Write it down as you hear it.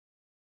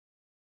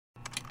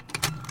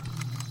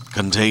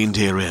Contained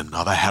herein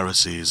are the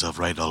heresies of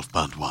Radolf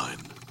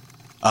Burntwine,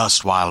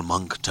 erstwhile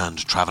monk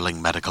turned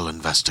traveling medical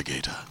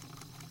investigator.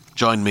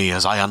 Join me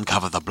as I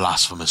uncover the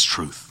blasphemous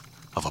truth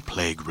of a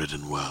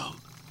plague-ridden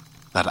world,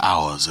 that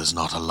ours is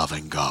not a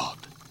loving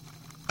God,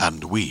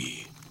 and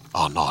we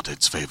are not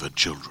its favored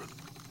children.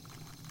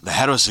 The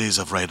heresies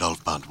of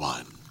Radolf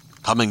Burntwine,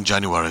 coming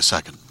January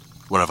 2nd,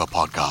 wherever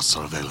podcasts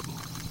are available.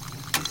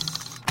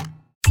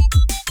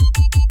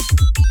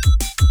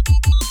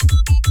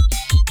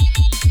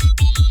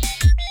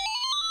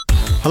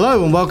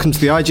 Hello and welcome to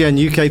the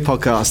IGN UK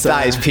Podcast.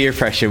 That is peer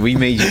pressure. We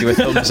made you do a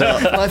thumbs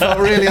up. I felt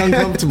really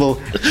uncomfortable.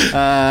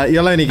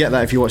 You'll only get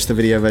that if you watch the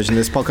video version of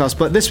this podcast.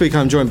 But this week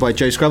I'm joined by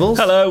Joe Scrabbles.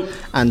 Hello.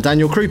 And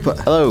Daniel Krupa.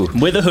 Hello.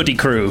 We're the hoodie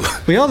crew.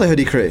 We are the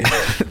hoodie crew.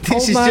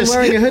 This is just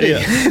wearing a hoodie.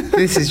 Yeah.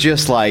 This is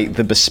just like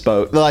the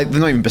bespoke, like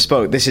not even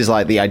bespoke. This is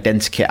like the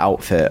identikit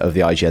outfit of the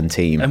IGN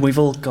team. And we've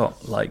all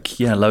got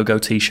logo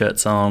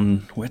t-shirts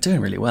on. We're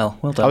doing really well.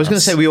 Well done. I was going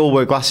to say we all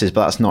wear glasses,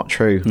 but that's not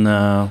true.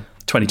 No.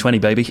 2020,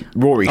 baby.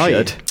 Rory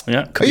should.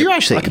 Yeah. Are you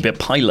actually? I could be a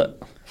pilot.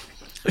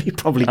 You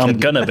probably I'm couldn't.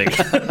 gonna be.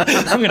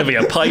 I'm gonna be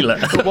a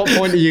pilot. At what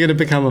point are you going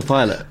to become a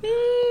pilot?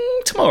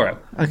 Tomorrow.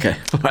 Okay,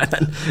 all right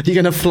then. You're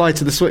going to fly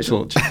to the Switch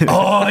launch? Oh,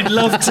 I'd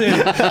love to.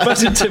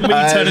 Imagine me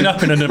turning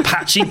up in an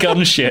Apache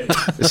gunship.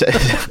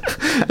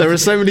 There are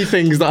so many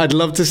things that I'd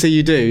love to see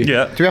you do.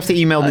 Yeah. Do we have to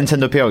email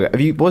Nintendo PR?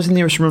 Have you? What's the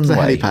nearest runway?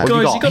 helipad. What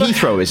have Guys, you got? you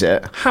Heathrow, is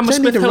it? Don't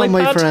Hammersmith need a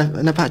runway helipad. for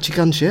an Apache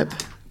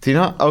gunship. Do you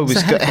not? Oh,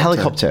 it's got a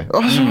helicopter.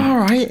 Oh, all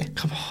right.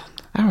 Come on.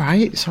 All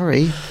right.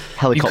 Sorry. You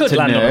Helicopter could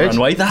land on a nerd.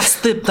 runway. That's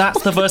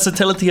the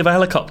versatility of a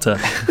helicopter.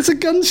 It's a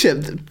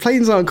gunship.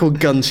 Planes aren't called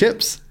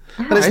gunships.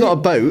 And it's not a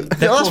boat.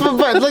 Yeah, that's what,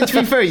 but like, to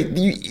be fair,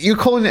 you're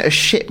calling it a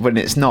ship when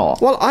it's not.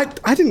 Well,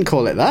 I didn't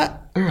call it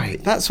that. All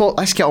right. That's what.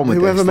 Let's get on with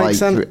whoever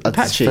this. makes an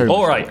Apache.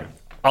 All right.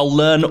 I'll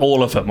learn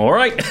all of them, all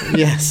right?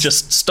 Yes.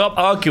 Just stop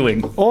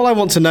arguing. All I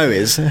want to know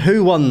is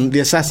who won the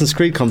Assassin's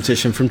Creed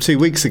competition from 2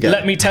 weeks ago.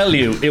 Let me tell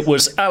you, it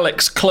was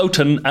Alex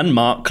Cloten and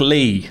Mark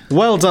Lee.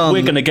 Well done.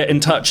 We're going to get in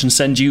touch and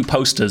send you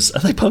posters. Are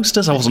they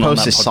posters? I wasn't on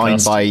that Posters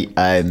podcast. signed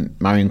by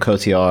Marion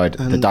Cotillard,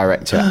 the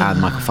director, and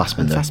Michael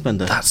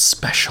Fassbender. That's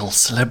special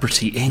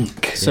celebrity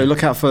ink. So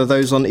look out for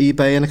those on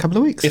eBay in a couple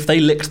of weeks. If they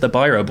licked the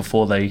biro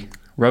before they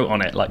wrote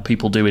on it, like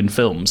people do in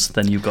films,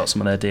 then you've got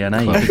some of their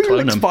DNA. You can Who clone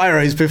licks them.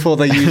 biros before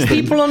they use them?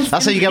 People on.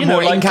 That's how you get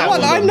more ink out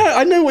of them.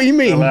 I know what you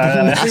mean.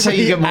 That's how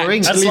you get more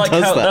ink.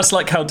 That's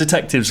like how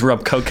detectives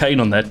rub cocaine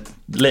on their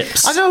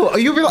lips. I know.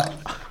 You'll be like,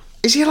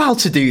 is he allowed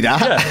to do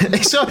that?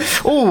 Yeah. So,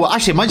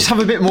 actually, I might just have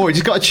a bit more.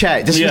 Just got to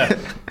check. Yeah.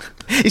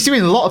 He's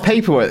doing a lot of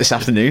paperwork this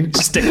afternoon.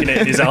 Sticking it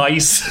in his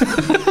eyes.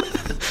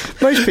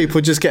 Most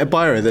people just get a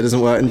biro that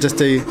doesn't work and just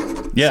do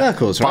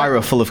circles, right?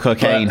 Biro full of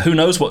cocaine. Who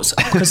knows what's...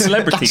 Because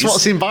celebrities... That's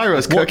what's in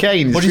biros,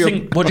 cocaine. What do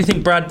you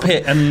think Brad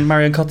Pitt and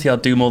Marion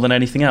Cotillard do more than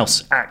anything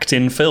else? Act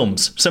in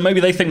films. So maybe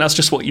they think that's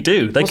just what you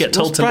do. They get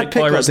told to lick Brad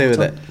Pitt got biros. to do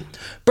with it?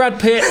 Brad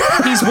Pitt,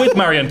 he's with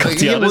Marion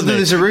Cotillard, Yeah, well, isn't he?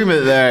 there's a rumour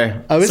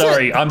there. Oh, is it?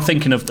 Sorry, I'm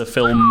thinking of the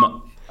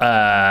film...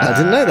 I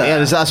didn't know that.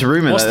 Yeah, that's a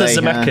rumour. What's the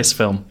Zemeckis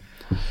film?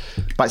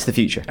 Back to the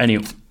Future.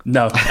 Anyway,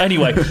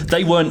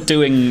 they weren't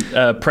doing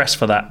press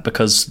for that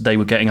because they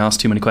were getting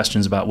asked too many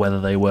questions about whether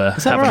they were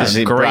having right?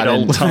 a great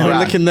old time.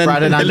 Licking their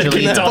Brad and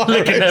licking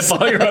Angelina. their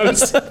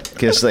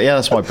biros. Yeah,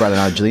 that's why Brad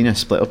and Angelina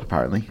split up,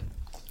 apparently.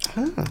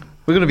 We're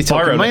going to be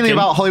talking Biro mainly licking.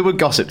 about Hollywood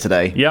gossip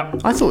today. Yeah.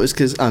 I thought it was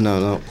because... Oh,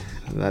 no.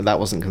 That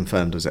wasn't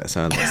confirmed, was it?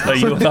 So Are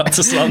you about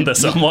to slander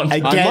someone?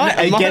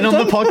 Again on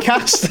the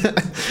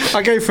podcast.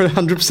 I go for a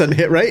 100%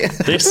 hit rate.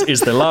 This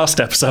is the last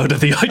episode of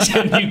the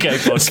IGN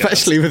UK podcast.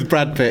 Especially with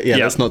Brad Pitt. Yeah,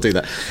 Yeah. let's not do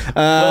that.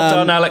 Well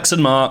done, Alex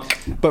and Mark.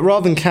 But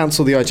rather than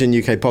cancel the IGN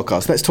UK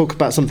podcast, let's talk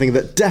about something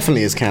that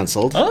definitely is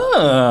cancelled.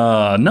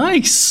 Ah,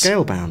 nice.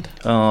 Scalebound.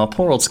 Oh,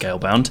 poor old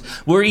Scalebound.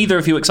 Were either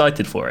of you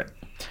excited for it?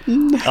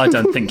 No. I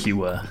don't think you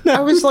were.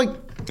 I was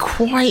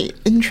quite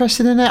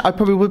interested in it. I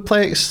probably would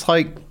play it. It's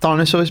like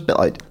dinosaurs, a bit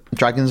like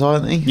dragons,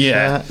 aren't they?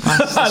 Yeah.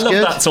 That's I love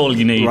good. That's all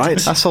you need. Right.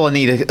 That's all I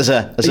need as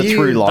a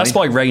through line. That's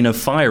why Reign of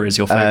Fire is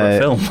your favourite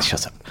film.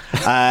 Shut up.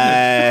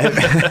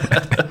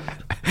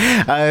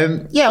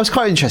 Yeah, I was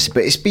quite interested,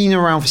 but it's been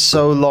around for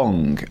so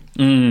long.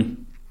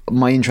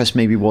 My interest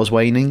maybe was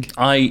waning.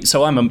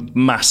 So I'm a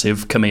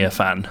massive Kamiya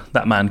fan.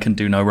 That man can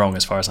do no wrong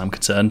as far as I'm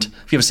concerned.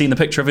 Have you ever seen the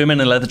picture of him in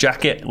a leather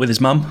jacket with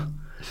his mum?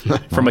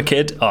 From a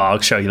kid? Oh, I'll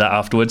show you that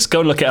afterwards.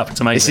 Go and look it up.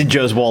 It's amazing. It's in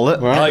Joe's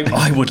wallet.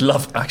 I would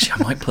love... Actually,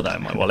 I might put that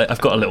in my wallet.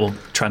 I've got a little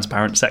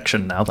transparent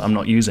section now that I'm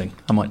not using.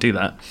 I might do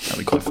that. That'd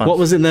be quite fun. What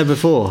was in there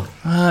before?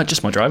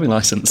 Just my driving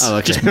licence. Oh,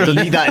 okay. Don't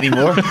need that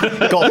anymore.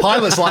 Got a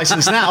pilot's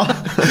license now.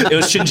 It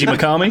was Shinji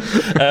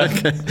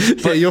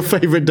Mikami. Yeah, your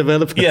favourite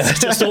developer. Yeah,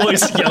 just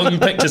always young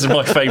pictures of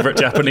my favourite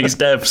Japanese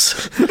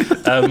devs.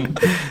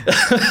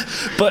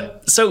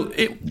 But so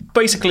it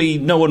basically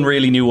no one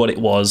really knew what it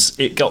was.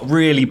 It got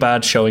really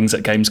bad showings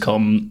at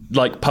Gamescom,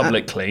 like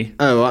publicly.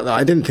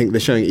 I didn't think the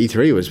showing at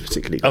E3 was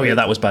particularly good. Oh yeah,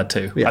 that was bad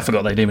too. Yeah. I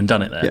forgot they'd even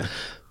done it there. Yeah.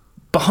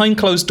 Behind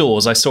closed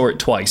doors, I saw it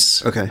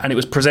twice. Okay. And it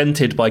was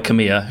presented by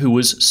Kamiya, who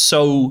was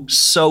so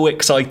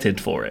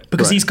excited for it.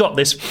 Because Right. he's got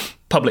this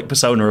public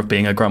persona of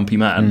being a grumpy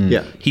man.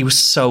 Yeah. He was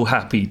so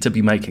happy to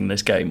be making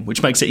this game,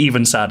 which makes it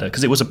even sadder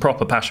because it was a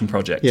proper passion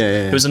project.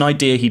 Yeah. It was an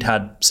idea he'd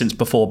had since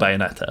before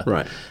Bayonetta.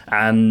 Right.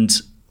 And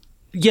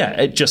yeah,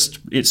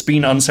 it's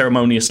been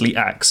unceremoniously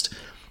axed.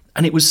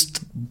 And it was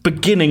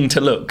beginning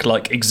to look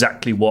like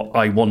exactly what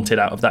I wanted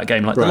out of that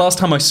game. Like the last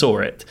time I saw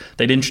it,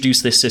 they'd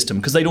introduced this system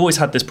because they'd always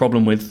had this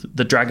problem with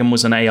the dragon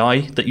was an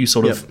AI that you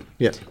sort of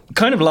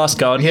kind of Last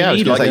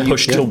Guardian, like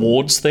push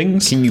towards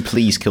things. Can you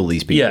please kill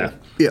these people?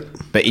 Yeah.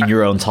 But in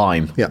your own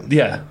time.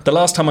 Yeah. The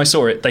last time I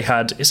saw it, they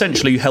had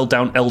essentially you held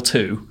down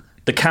L2,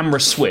 the camera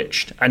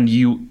switched,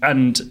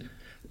 and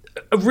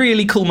a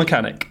really cool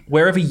mechanic.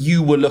 Wherever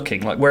you were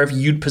looking, like wherever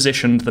you'd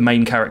positioned the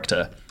main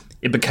character,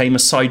 it became a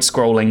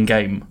side-scrolling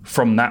game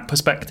from that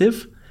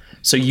perspective.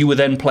 So you were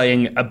then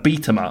playing a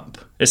beat-em-up,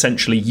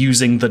 essentially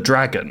using the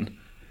dragon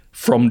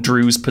from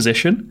Drew's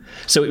position.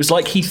 So it was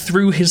like he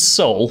threw his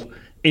soul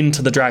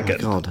into the dragon.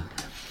 Oh, God.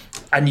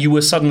 And you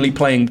were suddenly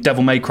playing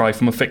Devil May Cry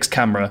from a fixed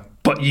camera,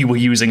 but you were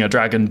using a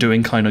dragon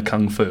doing kind of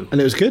kung fu. And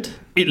it was good?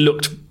 It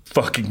looked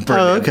fucking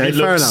brilliant. Oh, okay, it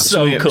fair looked enough.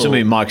 so cool. So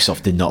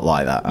Microsoft did not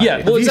like that. Yeah,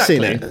 well, Have exactly.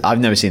 you seen it? I've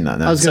never seen that,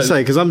 no. I was going to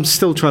say, because I'm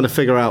still trying to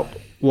figure out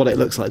what it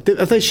looks like.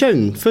 Have they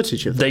shown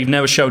footage of that? They've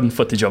never shown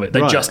footage of it.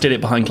 They just did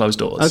it behind closed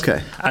doors.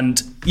 Okay.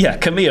 And yeah,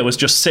 Kamiya was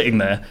just sitting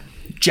there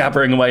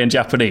jabbering away in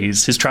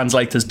Japanese, his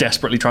translators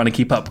desperately trying to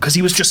keep up because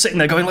he was just sitting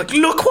there going like,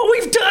 look what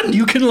we've done!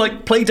 You can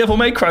like play Devil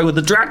May Cry with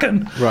the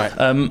dragon. Right.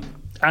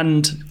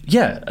 And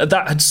yeah,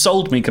 that had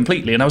sold me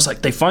completely. And I was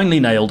like, they finally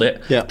nailed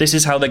it. Yeah. This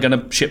is how they're going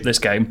to ship this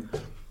game.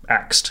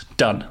 Axed.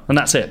 Done. And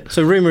that's it.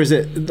 So rumour is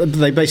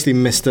they basically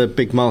missed a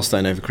big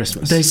milestone over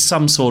Christmas. There's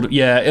some sort of...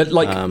 Yeah,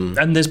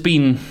 and there's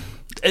been...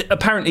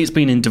 Apparently it's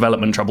been in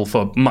development trouble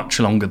for much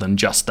longer than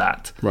just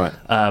that. Right.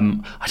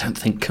 I don't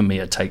think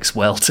Kamiya takes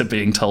well to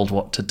being told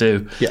what to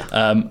do. Yeah.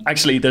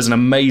 Actually, there's an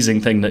amazing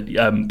thing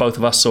that both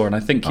of us saw, and I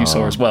think you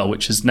saw as well,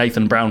 which is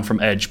Nathan Brown from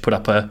Edge put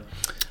up a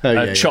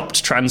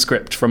chopped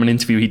transcript from an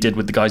interview he did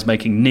with the guys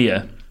making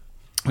Nier,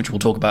 which we'll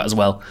talk about as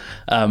well,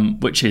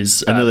 which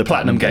is another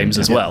Platinum Games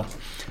as well.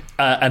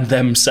 And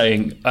them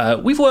saying,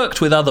 we've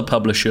worked with other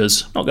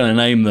publishers, not going to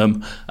name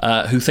them,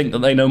 who think that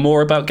they know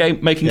more about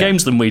making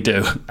games than we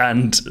do.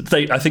 And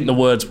I think the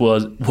words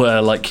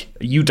were like,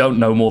 you don't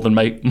know more than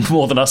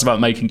us about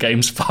making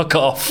games, fuck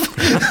off.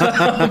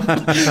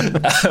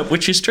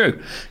 Which is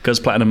true, because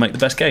Platinum make the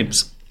best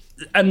games.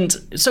 And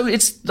so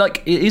it's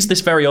like, it is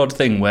this very odd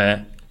thing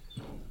where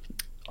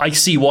I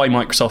see why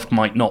Microsoft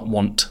might not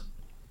want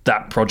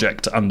that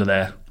project under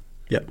their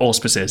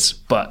auspices,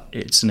 but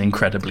it's an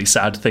incredibly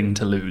sad thing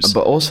to lose.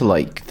 But also,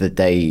 like, the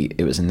day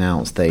it was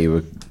announced, they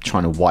were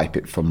trying to wipe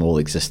it from all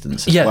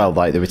existence as well.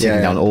 Like, they were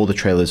taking down all the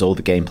trailers, all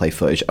the gameplay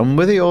footage, and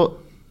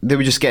they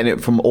were just getting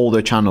it from all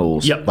their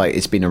channels. Like,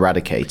 it's been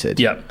eradicated.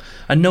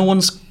 And no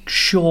one's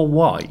sure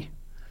why.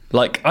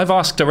 Like, I've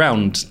asked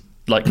around,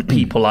 like,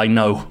 people I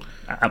know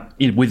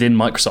within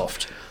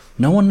Microsoft.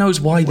 No one knows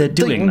why they're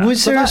doing that.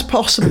 Was there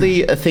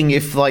possibly a thing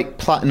if, like,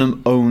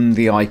 Platinum owned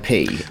the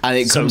IP and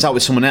it comes out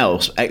with someone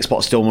else,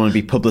 Xbox still want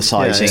to be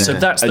publicising So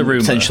that's the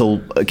rumour. Potential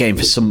game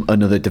for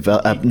another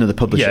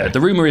publisher? Yeah,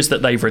 the rumour is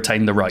that they've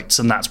retained the rights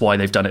and that's why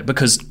they've done it.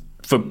 Because,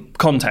 for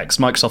context,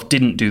 Microsoft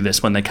didn't do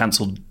this when they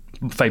cancelled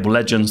Fable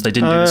Legends. They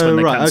didn't do this when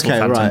they cancelled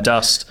Phantom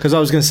Dust. Because I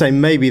was going to say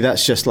maybe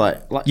that's just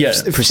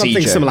if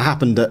something similar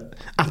happened at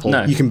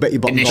Apple, you can bet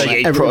your bottom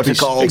Initiate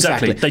protocol.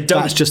 Exactly. They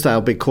don't. That's just how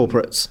big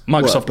corporates.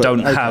 Microsoft don't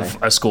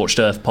have a scorched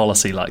earth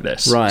policy like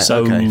this. Right.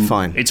 So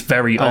fine. It's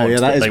very odd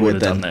that they would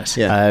have done this.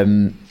 Yeah.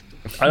 And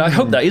I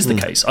hope that is the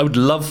case. I would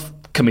love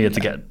Kamiya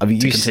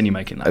to continue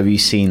making that. Have you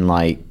seen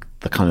like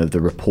the kind of the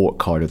report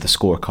card or the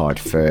scorecard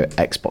for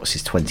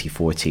Xbox's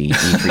 2014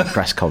 E3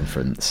 press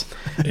conference?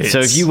 So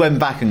if you went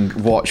back and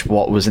watched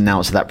what was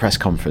announced at that press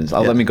conference,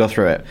 let me go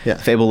through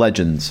it. Fable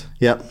Legends.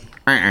 Yep.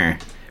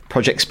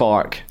 Project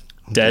Spark.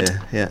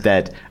 Dead.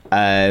 Dead.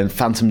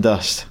 Phantom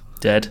Dust.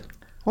 Dead.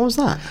 What was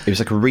that? It was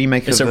like a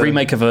remake. It's a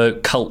remake of a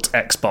cult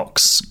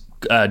Xbox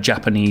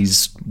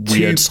Japanese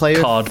weird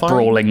card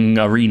brawling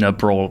arena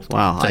brawl thing.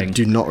 I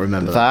do not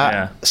remember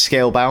that.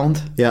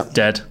 Scalebound. Yeah.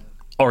 Dead.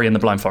 Ori and the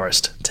Blind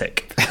Forest.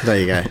 Tick. There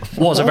you go.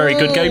 Was a very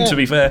good game, to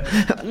be fair.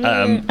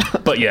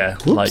 But yeah,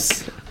 like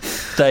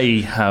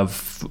they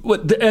have.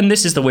 And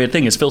this is the weird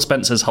thing: is Phil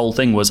Spencer's whole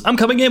thing was, "I'm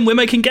coming in. We're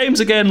making games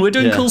again. We're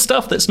doing cool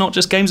stuff that's not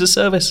just games as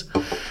service."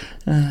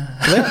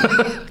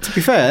 To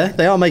be fair,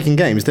 they are making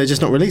games. They're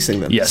just not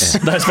releasing them. Yes,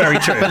 that's very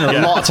true. Spent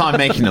a lot of time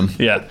making them.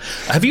 Yeah.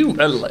 Have you?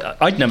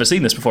 I'd never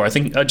seen this before. I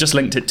think I just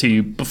linked it to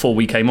you before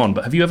we came on.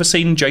 But have you ever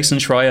seen Jason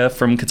Schreier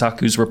from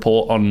Kotaku's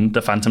report on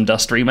the Phantom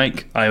Dust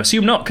remake? I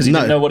assume not, because he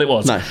didn't know what it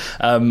was.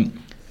 No.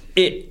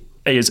 It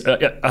is.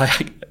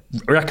 I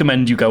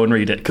recommend you go and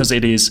read it because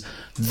it is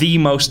the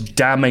most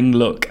damning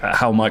look at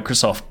how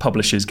Microsoft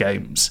publishes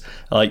games.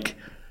 Like,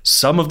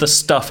 some of the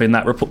stuff in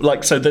that report,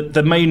 like, so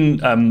the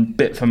main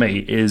bit for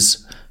me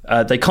is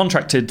they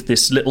contracted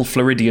this little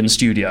Floridian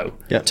studio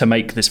to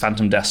make this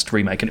Phantom Dust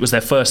remake, and it was their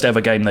first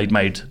ever game they'd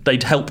made.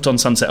 They'd helped on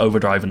Sunset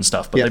Overdrive and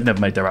stuff, but they've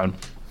never made their own.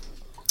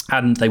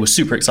 And they were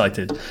super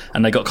excited,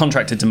 and they got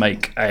contracted to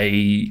make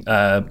a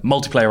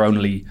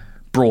multiplayer-only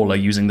brawler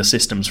using the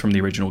systems from the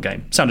original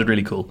game. Sounded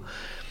really cool.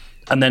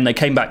 And then they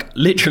came back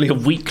literally a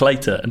week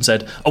later and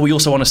said, oh, we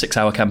also want a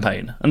 6-hour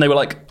campaign. And they were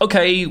like,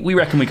 okay, we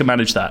reckon we can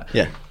manage that.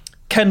 Yeah.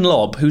 Ken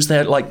Lobb, who's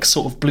their like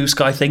sort of blue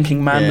sky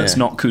thinking man that's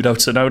not Kudo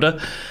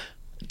Tsunoda,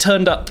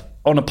 turned up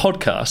on a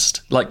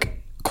podcast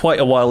like quite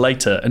a while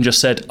later and just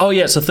said, oh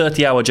yeah, it's a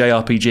 30-hour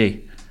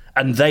JRPG.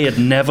 And they had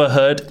never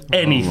heard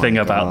anything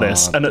about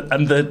this. And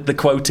the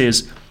quote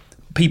is,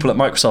 people at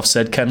Microsoft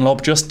said Ken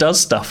Lobb just does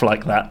stuff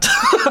like that.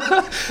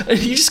 And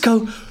you just go,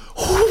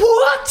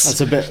 what?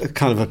 That's a bit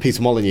kind of a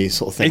Peter Molyneux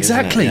sort of thing.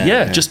 Exactly, isn't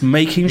it? just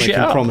making shit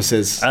up.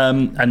 Promises.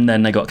 And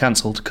then they got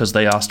cancelled because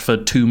they asked for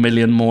 $2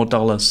 million more.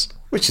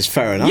 Which is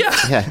fair enough.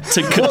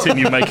 To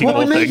continue making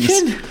more things.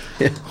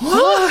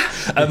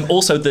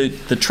 Also,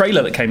 the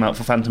trailer that came out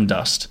for Phantom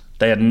Dust,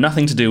 they had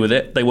nothing to do with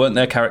it. They weren't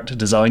their character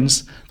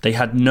designs. They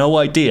had no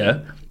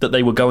idea that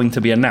they were going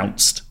to be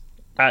announced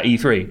at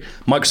E3.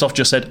 Microsoft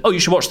just said, oh, you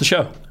should watch the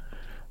show.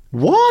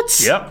 What?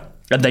 Yep.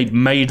 And they'd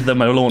made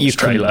them a launch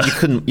trailer. You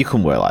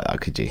couldn't work like that,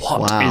 could you?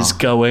 What is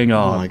going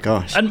on? Oh my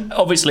gosh. And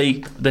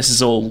obviously, this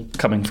is all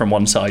coming from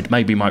one side.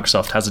 Maybe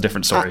Microsoft has a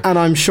different story. And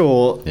I'm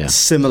sure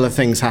similar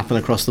things happen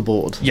across the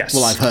board. Yes.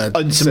 Well, I've heard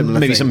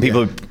maybe some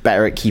people are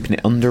better at keeping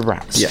it under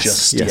wraps.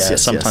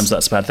 Yes. Sometimes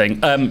that's a bad thing.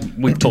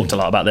 We've talked a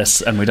lot about this,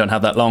 and we don't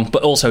have that long.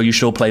 But also, you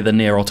should play the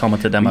Nier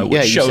Automata demo,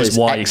 which shows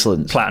why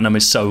Platinum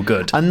is so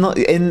good.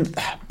 And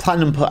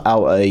Platinum put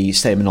out a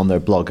statement on their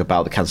blog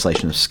about the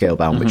cancellation of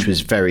Scalebound, which was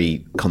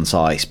very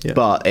concise,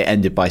 but it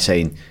ended by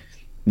saying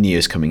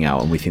Nier's coming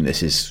out, and we think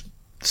this is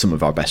some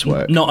of our best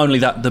work. Not only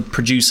that, the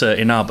producer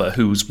Inaba,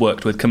 who's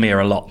worked with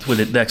Kamiya a lot,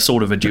 they're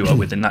sort of a duo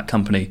within that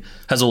company,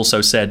 has also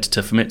said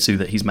to Famitsu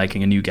that he's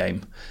making a new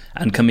game.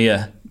 And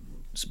Kamiya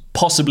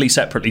possibly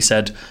separately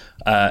said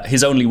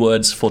his only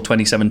words for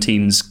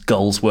 2017's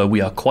goals were, we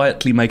are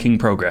quietly making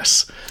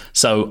progress.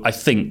 So I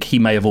think he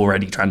may have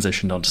already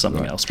transitioned onto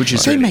something else, which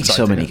is They really make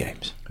exciting. so many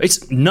games.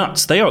 It's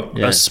nuts. They are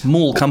a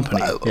small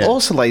company.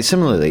 Also, like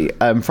similarly,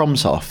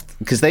 FromSoft,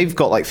 because they've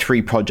got like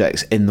 3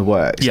 projects in the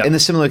works, in the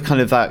similar kind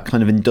of that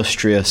kind of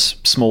industrious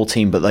small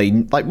team, but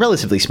like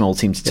relatively small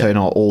team to turn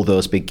out all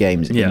those big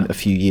games in a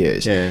few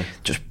years.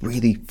 Just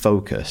really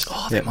focused.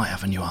 Oh, they might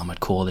have a new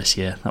Armored Core this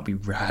year. That'd be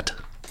rad.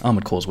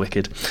 Armored Core's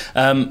wicked.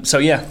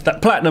 That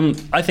Platinum,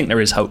 I think there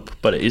is hope,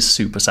 but it is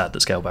super sad that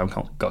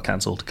Scalebound got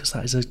cancelled, because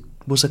that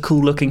was a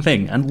cool looking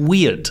thing and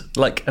weird,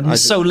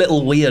 so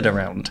little weird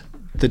around.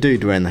 The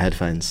dude wearing the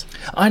headphones.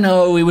 I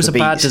know, it was a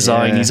bad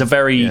design. He's a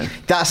very...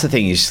 That's the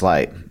thing, he's just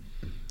like...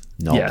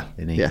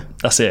 isn't he?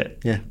 That's it.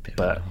 Yeah.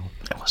 But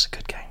it was a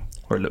good game,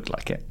 or it looked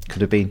like it.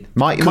 Could have been.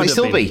 Might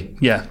still be.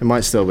 Yeah. It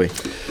might still be.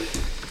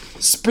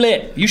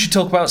 Split. You should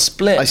talk about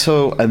Split. I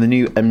saw the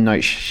new M.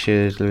 Night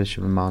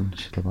Shyamalan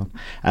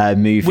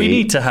movie. We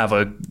need to have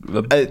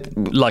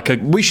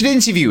we should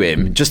interview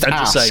him. Just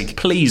ask. Just say,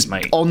 please,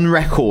 mate. On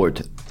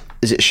record,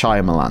 is it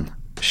Shyamalan?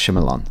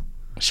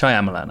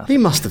 Shyamalan. He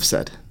must have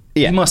said.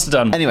 Yeah. He must have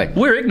done. Anyway,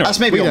 we're ignorant. That's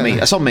maybe on me.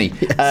 That's on me.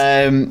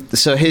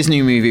 Yes. So his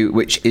new movie,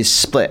 which is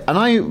Split, and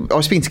I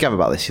was speaking to Gav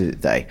about this the other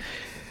day.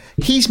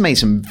 He's made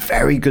some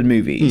very good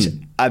movies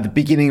at the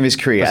beginning of his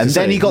career, and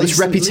then he got this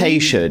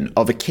reputation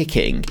of a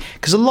kicking,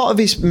 because a lot of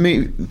his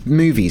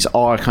movies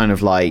are kind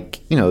of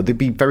like, they'd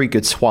be very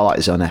good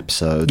Twilight Zone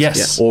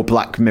episodes, or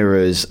Black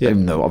Mirrors,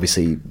 even though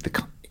obviously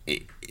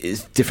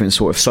it's different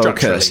sort of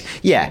focus.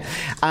 Yeah,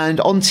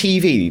 and on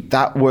TV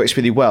that works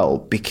really well,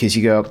 because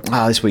you go,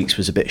 this week's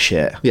was a bit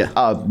shit.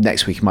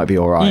 Next week might be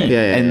all right.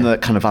 In the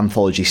kind of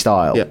anthology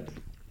style. Yeah.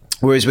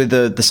 Whereas with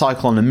the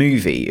cycle on a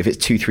movie, if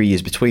it's 2-3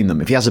 years between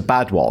them, if he has a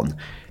bad one,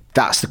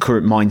 that's the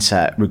current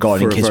mindset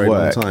regarding his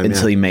work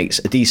until he makes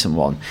a decent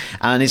one.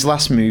 And his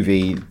last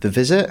movie, The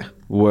Visit,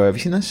 have you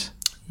seen this?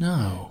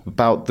 No.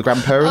 About the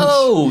grandparents?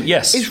 Oh,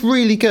 yes. It's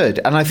really good.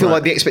 And I feel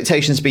like the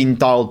expectation's been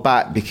dialed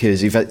back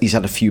because he's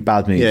had a few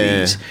bad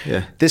movies.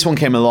 Yeah. This one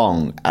came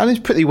along and it's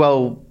pretty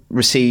well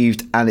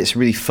received, and it's a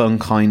really fun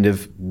kind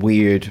of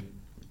weird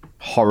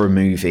horror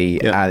movie,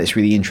 and it's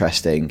really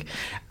interesting.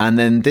 And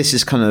then this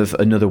is kind of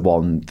another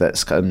one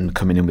that's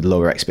coming in with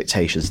lower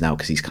expectations now,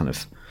 because he's kind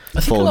of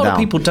I think a lot of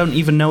people don't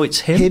even know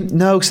it's him.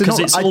 No, because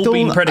it's all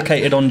been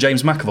predicated on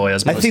James McAvoy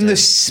as most.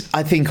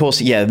 I think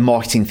also, the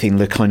marketing thing,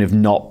 they're kind of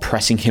not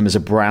pressing him as a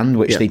brand,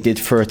 which they did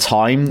for a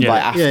time.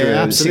 Like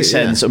after Sixth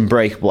Sense,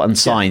 Unbreakable, and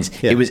Signs,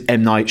 it was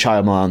M. Night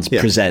Shyamalan's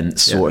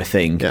Presents sort of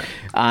thing. Yeah.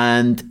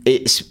 And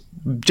it's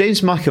James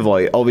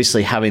McAvoy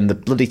obviously having the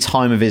bloody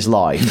time of his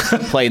life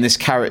playing this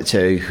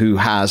character who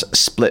has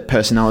split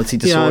personality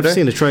disorder. Yeah, I've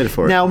seen a trailer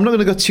for it. Now, I'm not going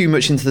to go too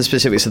much into the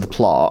specifics of the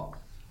plot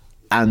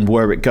and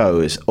where it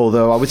goes,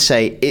 although I would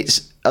say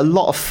it's a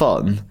lot of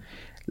fun.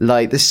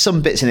 Like, there's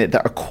some bits in it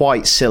that are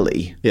quite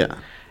silly. Yeah.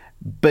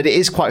 But it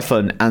is quite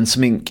fun, and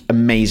something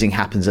amazing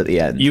happens at the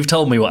end. You've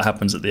told me what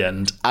happens at the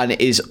end. And it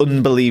is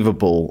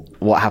unbelievable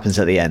what happens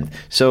at the end.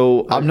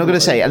 So I'm not going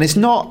to say, and it's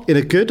not... In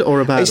a good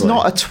or a bad way? It's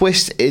not a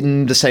twist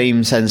in the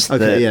same sense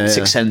that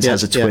Sixth Sense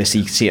has a twist.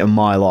 You can see it a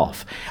mile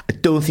off. I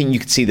don't think you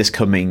could see this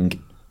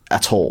coming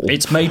at all.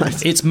 It's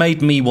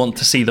made me want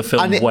to see the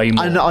film way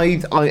more. And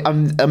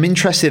I'm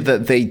interested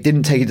that they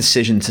didn't take a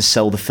decision to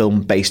sell the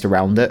film based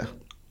around it.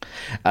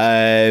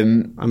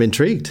 I'm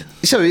intrigued.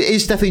 So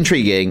it's definitely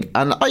intriguing,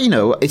 and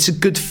it's a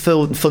good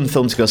fun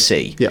film to go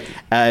see.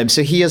 Yeah.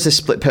 So he has a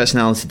split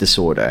personality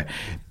disorder,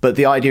 but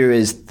the idea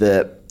is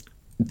that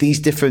these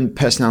different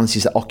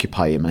personalities that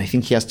occupy him, and I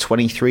think he has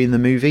 23 in the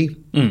movie,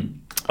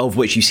 of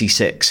which you see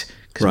 6.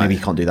 Because maybe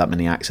he can't do that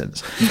many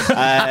accents.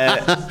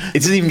 It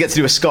doesn't even get to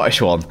do a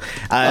Scottish one.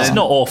 It's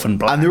not Orphan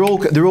Black. And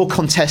they're all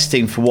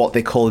contesting for what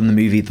they call in the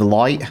movie the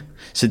light.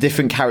 So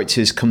different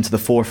characters come to the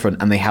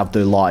forefront and they have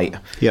their light.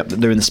 Yep.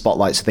 They're in the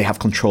spotlight, so they have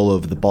control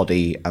over the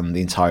body and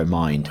the entire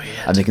mind.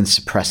 Weird. And they can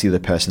suppress the other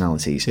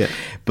personalities. Yeah.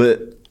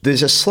 But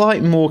there's a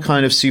slight more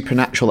kind of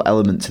supernatural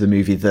element to the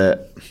movie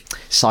that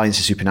science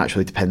is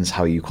supernatural, it depends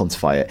how you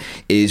quantify it,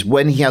 is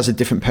when he has a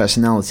different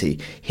personality,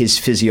 his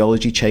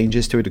physiology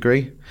changes to a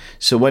degree.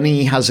 So when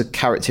he has a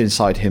character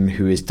inside him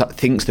who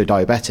thinks they're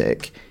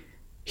diabetic,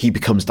 he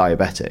becomes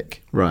diabetic.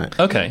 Right.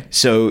 Okay.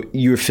 So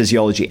your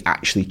physiology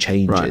actually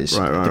changes.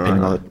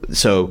 Right.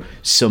 So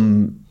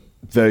some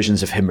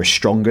versions of him are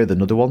stronger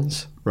than other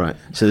ones. Right.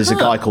 So there's a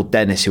guy called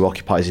Dennis who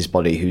occupies his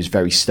body who's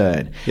very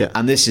stern. Yeah.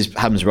 And this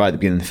happens right at the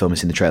beginning of the film.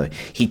 It's in the trailer.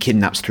 He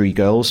kidnaps 3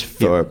 girls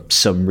for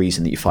some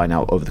reason that you find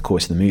out over the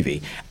course of the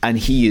movie. And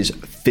he is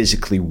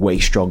physically way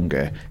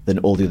stronger than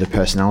all the other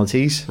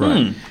personalities.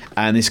 Right.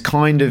 And it's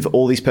kind of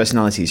all these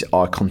personalities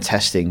are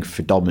contesting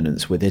for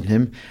dominance within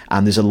him.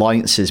 And there's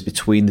alliances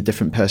between the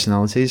different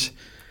personalities.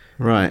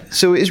 Right.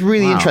 So it's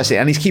really interesting.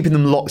 And he's keeping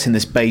them locked in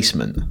this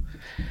basement.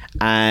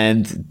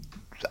 And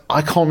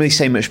I can't really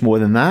say much more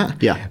than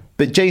that. Yeah.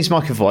 But James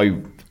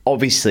McAvoy,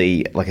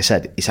 obviously, like I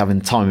said, he's having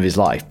the time of his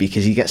life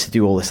because he gets to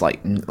do all this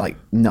like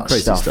nuts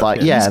Crazy stuff. stuff,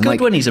 Like, yeah. He's good like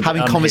when he's a bit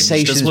having unhinged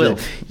conversations as well.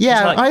 with.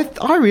 Yeah, He's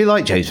I really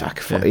like James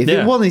McAvoy.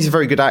 Yeah. One, he's a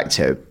very good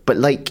actor, but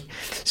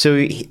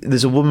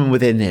there's a woman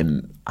within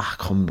him. I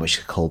can't remember what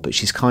she's called, but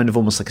she's kind of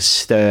almost like a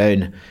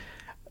stern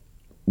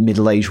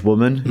middle-aged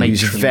woman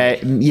who's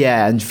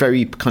and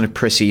very kind of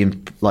prissy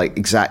and like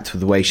exact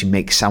with the way she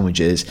makes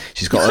sandwiches.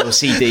 She's got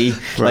OCD.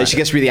 Like she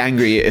gets really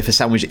angry if a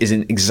sandwich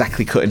isn't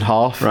exactly cut in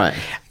half. Right.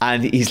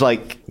 And he's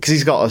like, because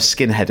he's got a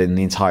skinhead in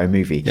the entire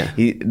movie. Yeah.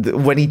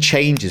 When he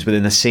changes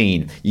within a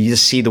scene, you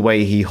just see the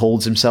way he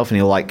holds himself, and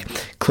he'll like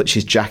clutch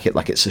his jacket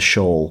like it's a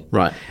shawl.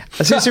 Right.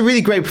 And so it's a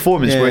really great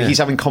performance where yeah. he's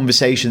having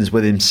conversations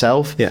with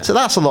himself. Yeah. So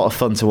that's a lot of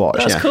fun to watch.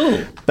 That's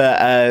cool.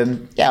 But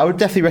I would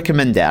definitely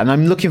recommend it, and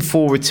I'm looking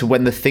forward to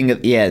when the thing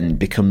at the end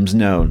becomes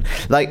known.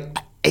 Like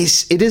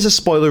it is a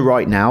spoiler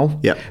right now.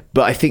 Yeah.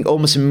 But I think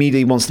almost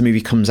immediately once the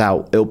movie comes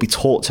out, it'll be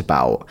talked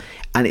about,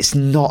 and it's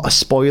not a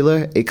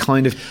spoiler.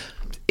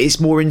 It's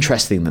more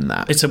interesting than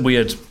that. It's a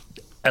weird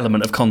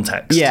element of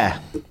context. Yeah.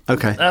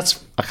 Okay.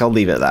 I'll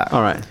leave it at that.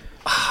 All right.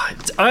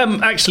 I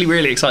am actually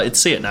really excited to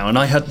see it now, and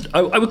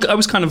I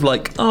was kind of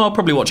like, I'll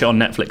probably watch it on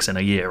Netflix in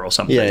a year or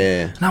something.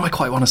 Yeah. Now I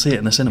quite want to see it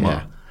in the cinema.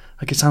 Yeah.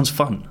 Like it sounds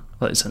fun.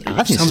 Like, it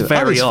I think sounds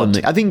very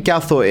odd. I think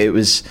Gav thought it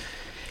was.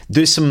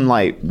 There's some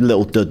like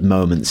little dud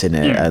moments in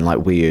it and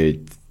like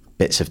weird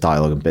bits of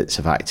dialogue and bits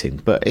of acting,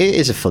 but it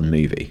is a fun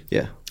movie.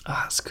 Yeah.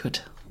 That's good.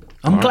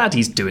 I'm glad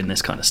he's doing this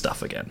kind of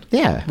stuff again.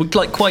 Yeah. With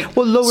like quite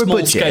lower small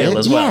budget scale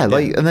as well.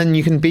 Yeah, and then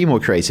you can be more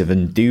creative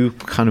and do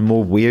kind of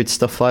more weird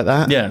stuff like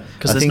that. Yeah,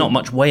 because there's not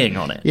much weighing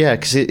on it. Yeah,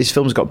 because his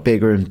films got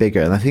bigger and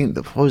bigger, and I think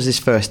what was his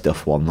first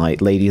Duff one,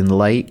 like Lady in the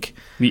Lake,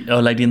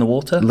 Lady in the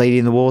Water. Lady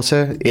in the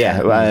Water,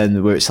 yeah,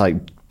 and where it's like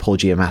Paul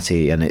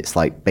Giamatti, and it's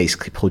like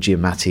basically Paul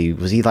Giamatti,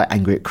 was he like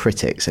angry at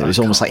critics? And it was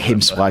almost like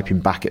him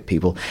swiping back at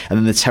people, and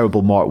then the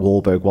terrible Mark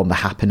Wahlberg one, The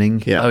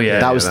Happening. Yeah. Oh yeah,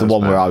 that was the was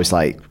one bad. where I was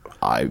like,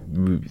 I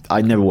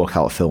never walk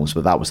out of films,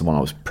 but that was the one I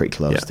was pretty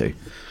close to.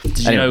 Did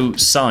you know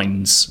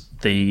Signs?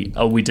 We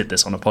did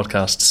this on a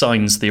podcast.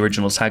 Signs, the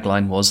original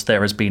tagline was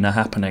 "There has been a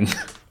happening,"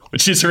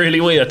 which is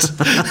really weird.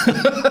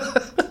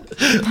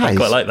 I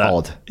quite like that.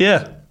 Odd.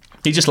 Yeah,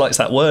 he just likes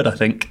that word, I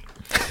think.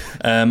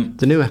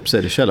 The new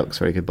episode of Sherlock's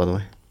very good, by the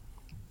way.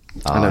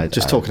 I know,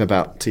 talking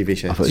about TV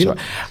shows. I thought it was all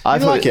right. I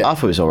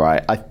thought it was all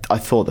right. I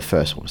thought the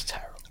first one was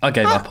terrible. I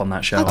gave up on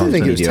that show. I didn't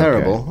think it was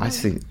mediocre. terrible.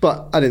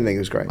 But I didn't think it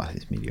was great.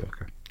 It's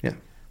mediocre. Yeah.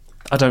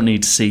 I don't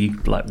need to see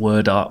like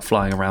word art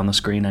flying around the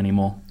screen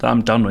anymore.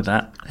 I'm done with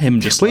that. Him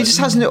just. Well, like, he just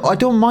has no. I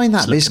don't mind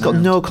that, but it's got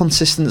looking no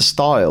consistent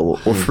style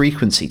or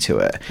frequency to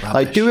it.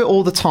 Like, do it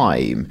all the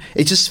time.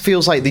 It just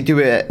feels like they do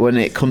it when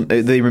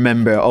they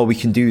remember. Oh, we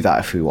can do that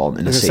if we want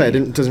in a As I scene. say,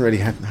 it doesn't really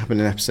happen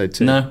in episode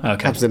 2. No? Okay.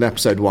 It happens in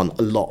episode 1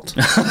 a lot.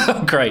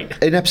 Great.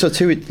 In episode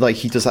 2,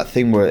 he does that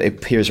thing where it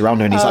appears around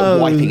her and he's like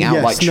wiping out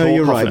yes, like no, chalk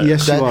you're off right. it.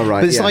 Yes, you are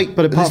right. But it's yeah. like,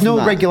 but apart there's from no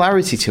that,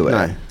 regularity to it.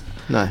 No.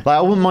 Like,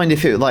 I wouldn't mind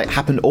if it like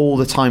happened all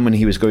the time when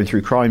he was going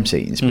through crime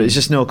scenes, but it's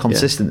just no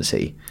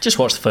consistency. Just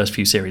watch the first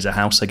few series of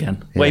House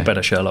again. Way Yeah.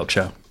 better Sherlock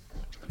show.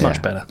 Much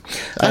Yeah. better.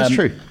 That's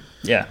true.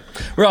 Yeah.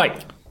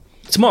 Right.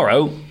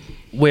 Tomorrow,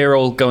 we're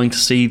all going to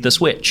see The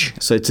Switch.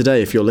 So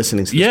today, if you're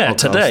listening to this podcast...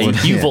 Today,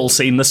 you've all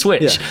seen The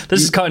Switch. Yeah.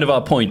 This is kind of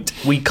our point.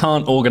 We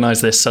can't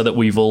organise this so that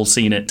we've all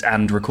seen it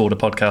and record a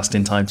podcast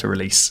in time to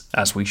release,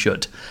 as we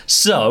should.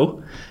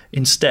 So,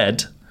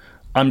 instead,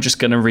 I'm just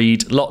going to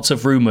read lots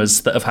of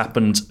rumours that have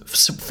happened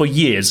for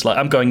years. Like,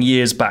 I'm going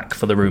years back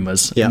for the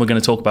rumours. Yeah. And we're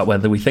going to talk about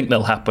whether we think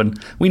they'll happen.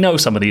 We know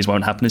some of these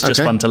won't happen. It's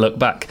just fun to look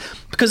back.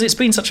 Because it's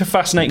been such a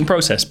fascinating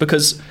process.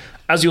 Because,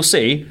 as you'll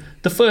see,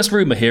 the first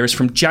rumour here is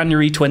from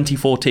January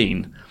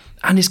 2014.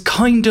 And is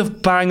kind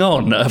of bang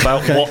on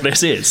about what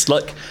this is.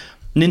 Like,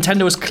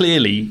 Nintendo was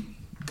clearly,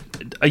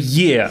 a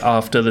year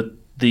after the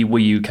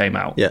Wii U came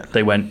out,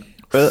 they went,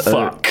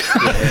 fuck.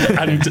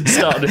 And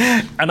started.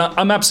 And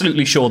I'm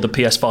absolutely sure the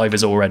PS5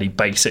 is already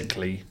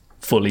basically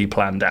fully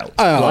planned out.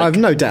 Oh, I have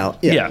no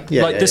doubt.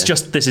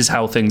 This is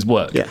how things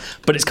work. Yeah.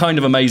 But it's kind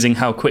of amazing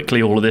how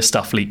quickly all of this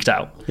stuff leaked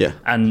out. Yeah.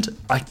 And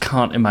I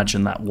can't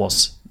imagine that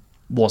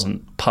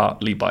wasn't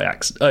partly by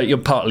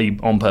accident, partly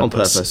on purpose. On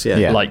purpose,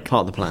 yeah. Like,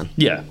 part of the plan.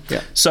 Yeah.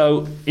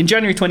 So in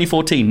January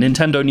 2014,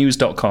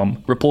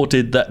 NintendoNews.com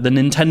reported that the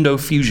Nintendo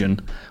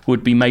Fusion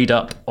would be made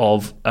up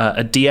of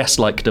a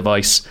DS-like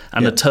device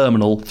and a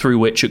terminal through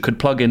which it could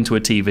plug into a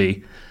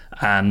TV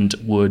and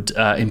would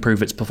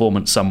improve its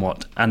performance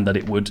somewhat, and that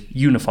it would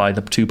unify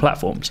the two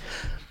platforms.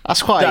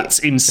 That's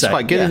insane. That's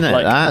quite good, isn't it?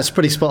 Like, That's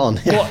pretty spot on.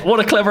 What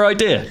a clever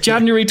idea.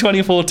 January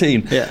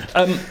 2014.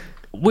 Yeah.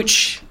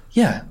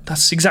 Yeah,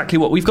 that's exactly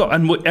what we've got.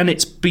 And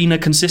it's been a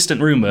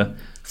consistent rumour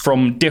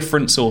from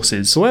different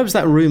sources. So where was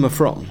that rumour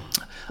from?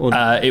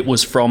 It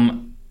was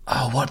from,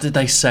 what did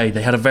they say?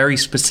 They had a very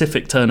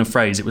specific turn of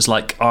phrase. It was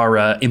like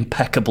our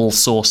impeccable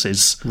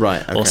sources.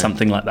 Right, okay. Or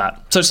something like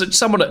that. So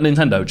someone at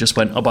Nintendo just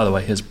went, oh, by the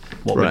way, here's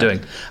what we're doing.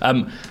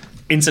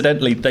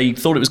 Incidentally, they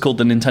thought it was called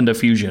the Nintendo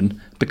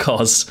Fusion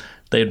because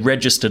they had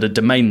registered a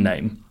domain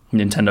name,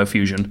 Nintendo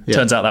Fusion. Yeah.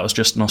 Turns out that was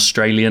just an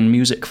Australian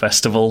music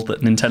festival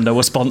that Nintendo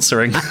was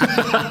sponsoring.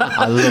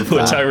 I love that.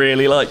 Which I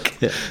really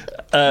like. Yeah.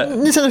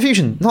 Nintendo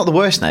Fusion, not the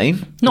worst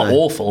name. Not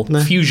awful.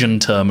 No. Fusion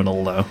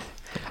Terminal, though.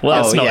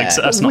 Well,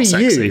 that's not Wii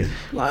sexy. U.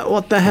 Like,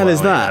 what the hell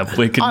is that? Yeah,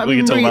 we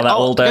could talk about that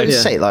all day. I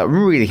say, like,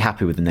 I'm really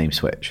happy with the name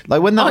switch.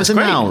 Like, when that was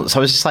announced, I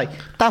was just like,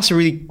 that's a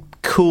really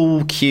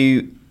cool,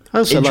 cute,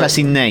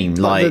 interesting name.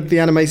 Like the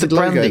animated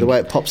logo, the way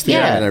it pops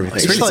together and everything.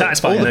 It's really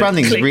satisfying. All the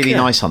branding is really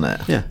nice on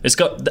it. Yeah. It's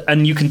got,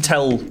 and you can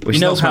tell, Which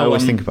you know how I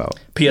always think about.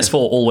 PS4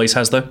 always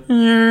has the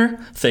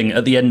thing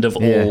at the end of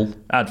all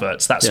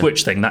adverts. That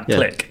switch thing, that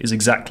click, is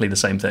exactly the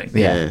same thing.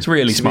 Yeah. It's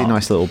really smart. A really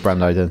nice little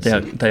brand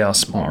identity. They are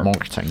smart.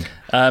 Marketing.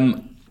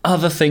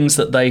 Other things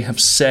that they have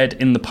said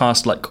in the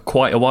past, like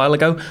quite a while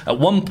ago. At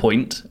one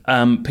point,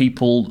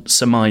 people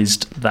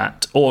surmised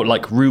that, or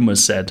like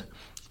rumours said,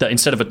 that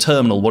instead of a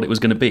terminal, what it was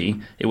going to be,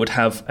 it would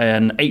have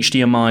an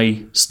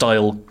HDMI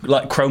style,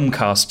 like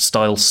Chromecast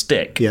style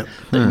stick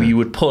that you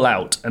would pull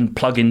out and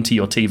plug into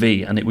your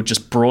TV, and it would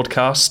just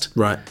broadcast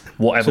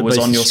whatever was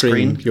on your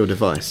screen, your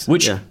device,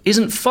 which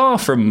isn't far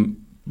from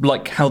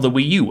like how the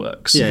Wii U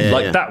works.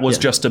 That was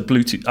just a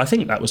Bluetooth. I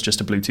think that was just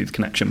a Bluetooth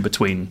connection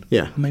between.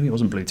 Maybe it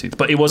wasn't Bluetooth,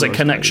 but it was a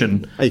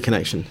connection.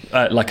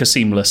 Like a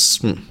seamless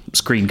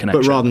screen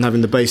connection. But rather than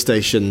having the base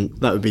station,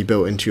 that would be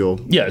built into your.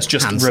 Yeah, it's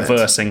just handset.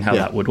 reversing how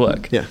that would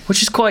work. Yeah,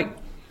 which is quite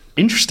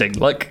interesting.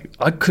 Like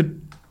I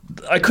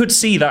could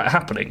see that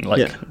happening,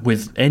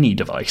 with any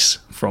device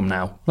from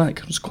now. Like,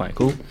 it was quite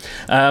cool.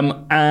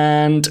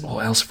 And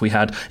what else have we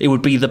had? It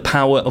would be the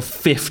power of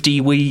 50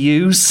 Wii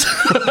U's.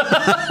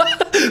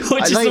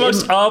 Which is the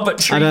most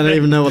arbitrary. I don't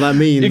even know what that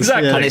means.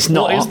 Exactly. And it's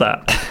not. What is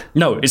that?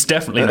 No, it's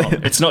definitely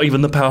not. It's not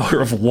even the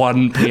power of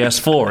one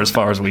PS4 as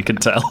far as we can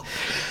tell.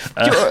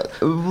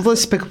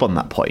 Let's pick up on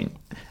that point.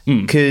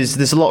 Because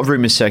there's a lot of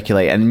rumours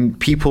circulate, and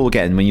people,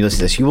 again, when you listen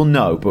to this, you will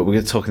know, but we're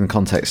going to talk in the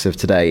context of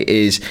today,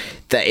 is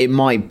that it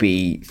might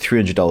be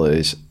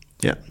 $300.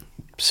 Yeah.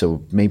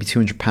 So maybe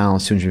 £200,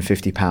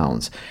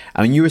 £250.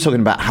 I mean, you were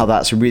talking about how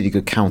that's a really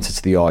good counter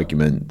to the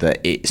argument that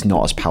it's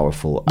not as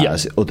powerful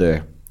as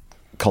other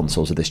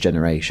consoles of this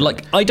generation.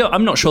 Like,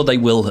 I'm not sure they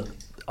will.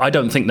 I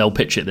don't think they'll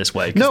pitch it this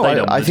way. No, they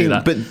don't I think,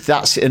 that. But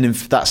that's an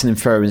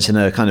inference in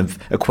a kind of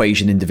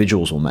equation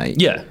individuals will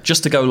make. Yeah,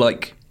 just to go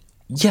like,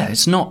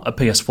 it's not a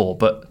PS4,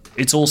 but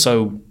it's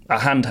also a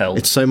handheld.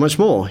 It's so much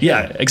more.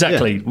 Yeah,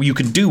 exactly. Yeah. You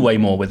can do way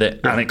more with it,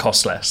 and it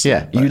costs less.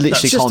 Yeah, you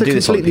literally can't do this on PS4. It's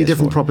just a completely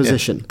different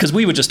proposition. Because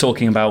we were just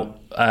talking about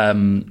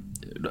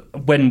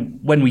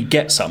when we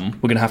get some,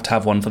 we're going to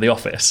have one for the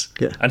office.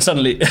 Yeah. And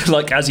suddenly,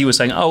 like as you were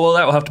saying, oh well,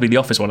 that will have to be the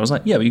office one. I was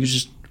like, yeah, but you could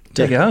just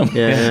take it home.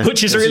 Yeah.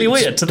 Which is really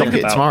weird to think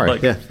about. Tomorrow.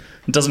 Like, it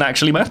doesn't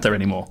actually matter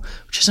anymore,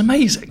 which is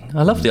amazing.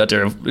 I love the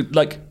idea of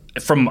like.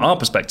 From our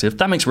perspective,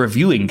 that makes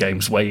reviewing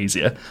games way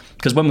easier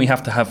because when we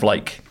have to have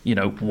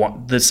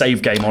the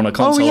save game on a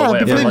console or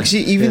whatever. Because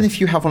even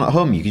if you have one at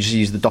home, you can just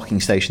use the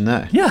docking station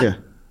there. Yeah.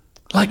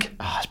 Like,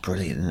 that's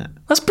brilliant, isn't it?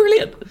 That's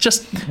brilliant.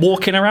 Just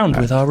walking around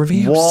with our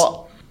reviews.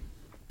 What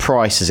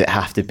price does it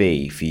have to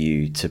be for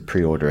you to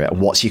pre-order it, and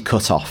what's your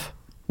cut-off?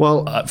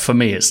 Well, for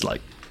me, it's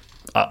like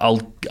I'll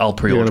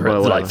pre-order it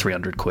for like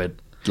 £300.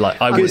 Like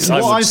what I'm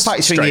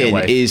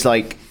factoring in is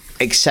like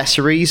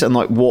accessories and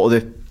like what are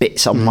the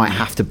bits I might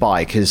have to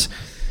buy, because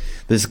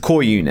there's the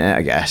core unit,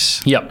 I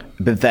guess. Yep.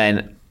 But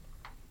then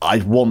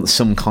I'd want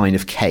some kind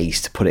of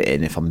case to put it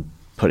in if I'm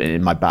putting it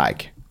in my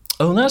bag.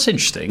 Oh, that's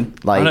interesting.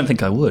 Like, I don't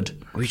think I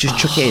would. We just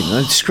chuck it in,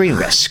 and the screen will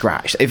get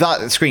scratched. If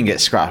that screen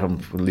gets scratched, I'm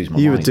going to lose my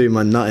mind. You would do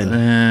my nutting.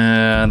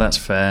 That's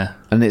fair.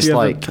 And it's Do you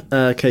like... have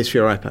a case for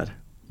your iPad?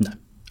 No.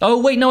 Oh,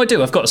 wait, no, I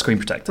do. I've got a screen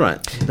protector.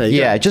 Right. There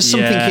you go. just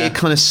something it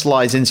kind of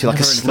slides into, like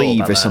a Never really thought sleeve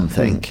about or that.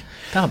 something.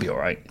 That'll be all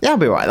right. That'll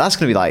be all right. That's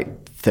going to be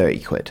like 30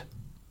 quid.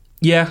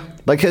 Yeah.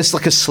 Like it's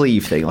like a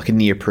sleeve thing, like a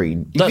neoprene.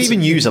 You can That's-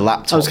 even use a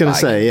laptop. I was going to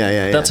bag. say,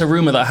 yeah. That's a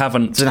rumour that I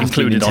haven't Doesn't have to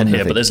be included on Nintendo here,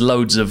 thing. but there's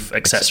loads of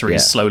accessories Yeah.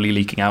 slowly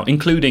leaking out,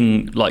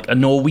 including like a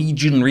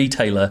Norwegian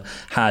retailer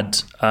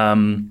had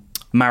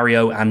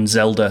Mario and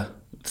Zelda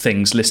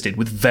things listed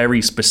with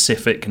very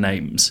specific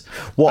names.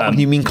 What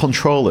you mean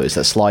controllers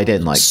that slide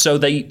in? Like So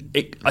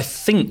I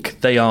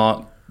think they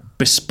are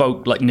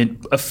bespoke, like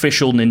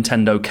official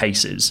Nintendo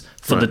cases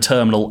for the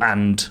terminal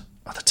and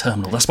the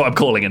terminal. That's what I'm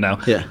calling it now.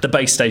 Yeah. The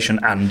base station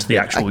and the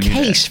actual a unit.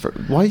 case for?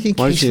 Why do you think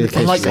Why case do you for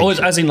need a the case case? Like,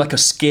 as in like a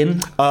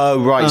skin.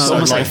 Oh right, so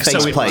almost like a so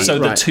faceplate. so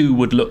the Right. two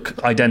would look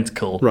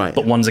identical, Right.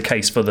 but one's a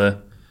case for the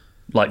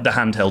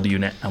handheld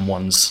unit and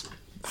one's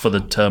for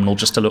the terminal,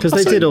 just to look.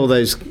 Because they did all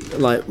those,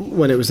 like,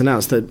 when it was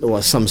announced that,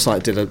 well, some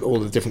site did all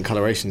the different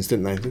colorations,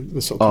 didn't they?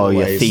 The sort of Oh,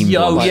 yeah, colourways. themed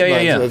Yeah, one.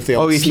 yeah. of the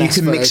Oh, old if you SNES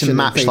can mix version and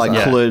match things like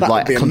that. coloured That would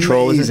like be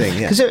controllers,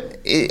 amazing, yeah. because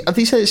have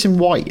they said it's in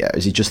white yet? Or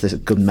is it just this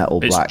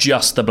gunmetal It's black?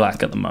 just the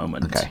black at the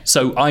moment. Okay.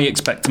 So I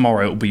expect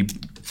tomorrow it'll be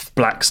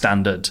black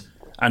standard,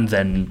 and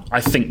then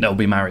I think there'll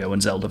be Mario and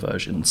Zelda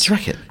versions. Do you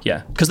reckon?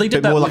 Yeah, because they A did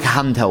bit that. more like a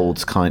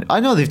handheld kind. I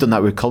know they've done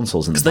that with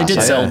consoles in the they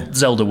past. did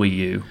Zelda Wii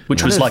U,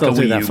 which was don't like know a if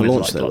they'll Wii do that U for with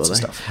launch, like though, lots of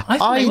will they? stuff. I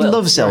think they will.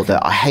 love Zelda.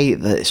 I hate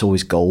that it's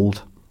always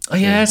gold. Oh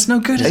yeah, it's no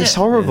good. Is It's it?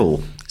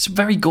 horrible. It's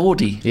very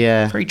gaudy.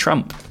 Yeah. very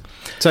Trump.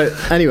 So,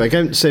 anyway,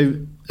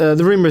 the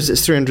rumour is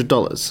it's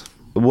 $300.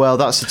 Well,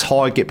 that's a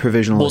Target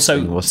provisional. Well,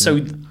 listing, so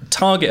wasn't it?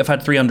 Target have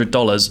had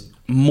 $300.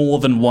 More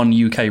than one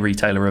UK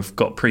retailer have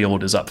got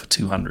pre-orders up for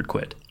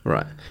 £200.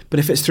 Right. But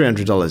if it's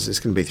 $300, it's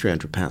going to be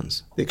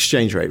 £300. The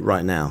exchange rate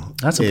right now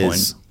That's a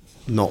is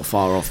not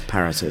far off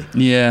parity.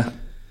 Yeah.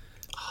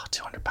 Oh,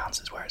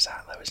 £200 is where it's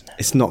at, though, isn't it?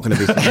 It's not going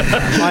to be.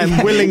 I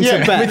am willing to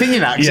Yeah, bet. within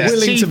your access.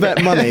 Willing to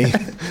bet money.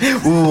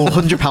 Ooh,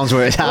 £100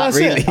 where it's at, That's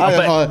really. it.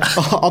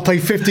 I'll pay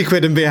 50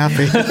 quid and be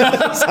happy.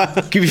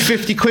 Give you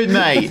 50 quid,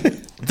 mate.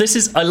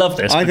 I love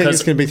this. I think because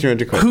it's going to be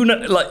 300 quid. who know,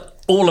 like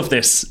all of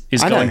this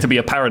is I know. going to be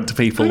apparent to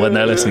people when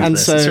they're listening to And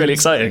this. so It's really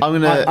exciting. I'm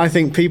gonna. I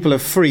think people are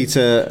free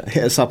to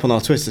hit us up on our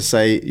Twitter,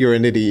 say you're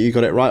an idiot, you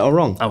got it right or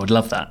wrong. I would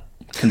love that.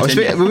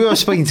 We were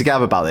speaking to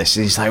Gav about this,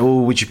 and he's like,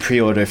 "Oh, would you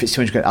pre-order if it's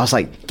 200 quid?" I was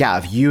like,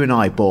 "Gav, you and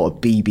I bought a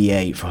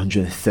BB-8 for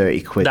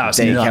 130 quid." That was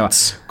the day it came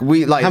nuts. out.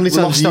 We like How many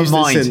times lost have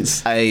our you used it minds.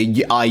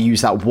 since? I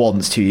used that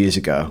once 2 years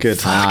ago.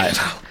 Good.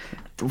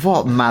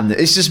 What man?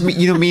 It's just me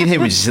and him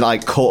were just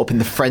like caught up in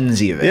the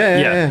frenzy of it.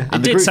 Yeah. And It the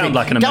did group sound thing-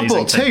 like an Gav amazing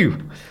bought thing.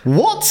 two.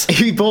 What?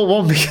 He bought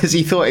one because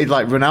he thought he'd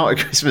like run out at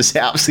Christmas.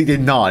 It absolutely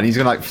did not, and he's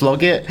gonna like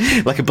flog it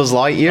like a Buzz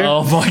Lightyear.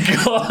 Oh my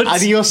god!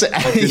 And he also,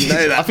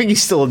 I think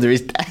he's still under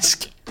his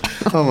desk.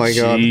 Oh my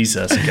god.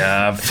 Jesus,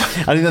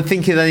 Gav. And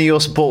then he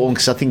also bought one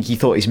because I think he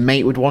thought his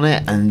mate would want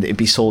it and it'd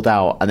be sold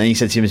out. And then he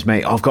said to his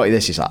mate, I've got you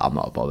this. He's like, I'm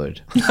not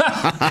bothered.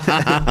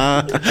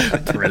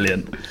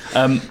 Brilliant.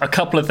 A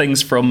couple of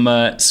things from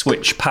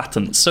Switch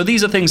patents. So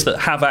these are things that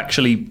have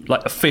actually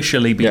like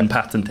officially been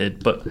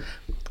patented, but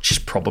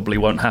just probably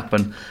won't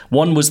happen.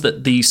 One was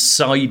that the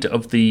side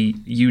of the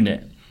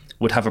unit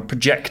would have a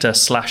projector /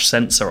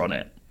 sensor on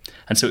it.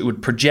 And so it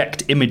would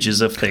project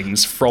images of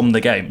things from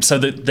the game. So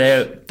that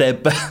they're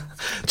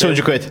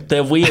 200 quid.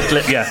 They're weird.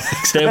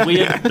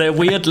 They're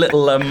weird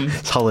little.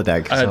 It's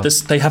holodeck.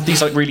 so. They have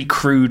these like really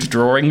crude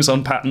drawings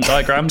on patent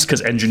diagrams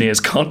because engineers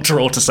can't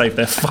draw to save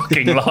their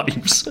fucking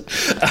lives.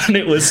 And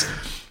it was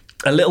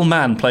a little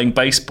man playing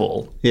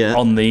baseball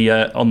on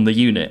the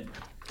unit.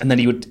 And then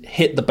he would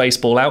hit the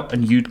baseball out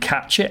and you'd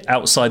catch it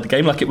outside the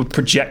game. Like it would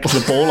project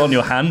the ball on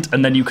your hand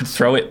and then you could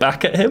throw it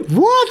back at him.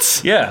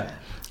 What? Yeah.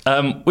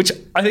 Which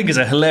I think is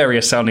a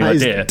hilarious sounding That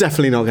is idea.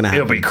 definitely not going to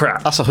happen. It'll be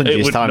crap. That's 100 It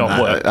years would time.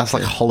 not work. That's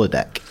like a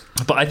holodeck.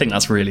 But I think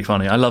that's really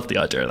funny. I love the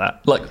idea of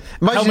that. Like,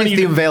 Imagine how many if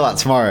they unveil that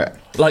tomorrow.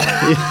 like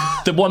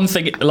the one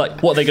thing,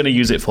 like, what are they going to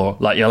use it for?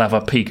 Like, you'll have a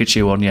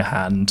Pikachu on your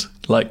hand,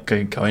 like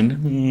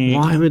going.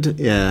 Why would?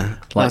 Yeah.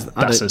 Like,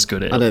 I that's don't- as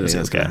good I don't as think it's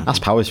that's going to getting. That's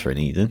powers for an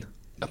Eden.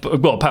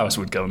 Well, Powers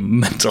would go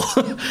mental.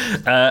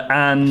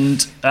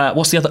 And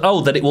what's the other?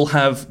 Oh, that it will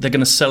have. They're going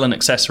to sell an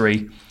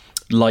accessory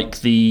like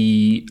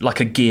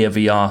a Gear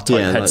VR type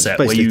Yeah, headset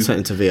like where basically you turn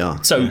into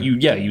VR. So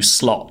you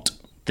slot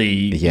the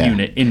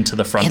unit into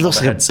the front. It looks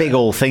of the like a headset. big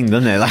old thing,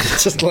 doesn't it? Like,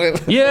 Just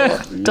like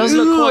Yeah, does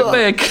look quite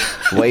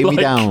big. weigh me Like,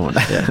 down.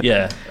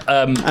 Yeah.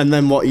 And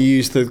then what? You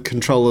use the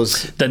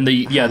controllers. Then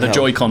the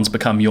Joy-Cons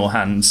become your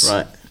hands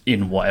Right.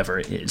 in whatever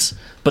it is.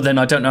 But then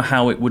I don't know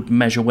how it would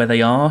measure where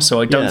they are,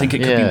 so I don't Yeah. think it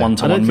could Yeah. be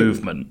one-to-one I don't think-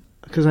 movement.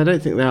 Because I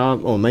don't think they are,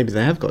 or maybe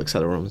they have got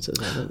accelerometers.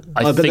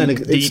 I but think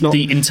then it's not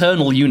the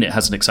internal unit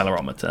has an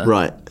accelerometer.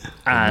 right.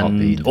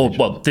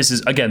 This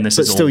is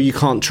But still, you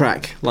can't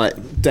track like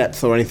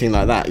depth or anything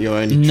like that. You're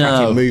only No.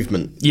 tracking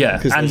movement. Yeah,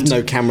 because there's and-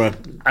 no camera.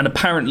 And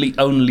apparently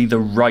only the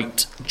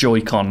right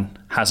Joy-Con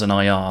has an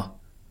IR.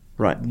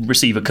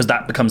 receiver, because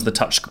that becomes the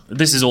touch.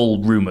 This is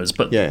all rumors,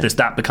 but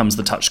that becomes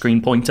the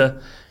touchscreen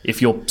pointer.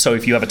 If you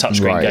have a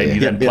touchscreen game,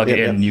 you then plug it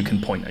in, and you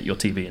can point at your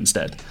TV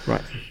instead.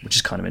 Right. Which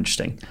is kind of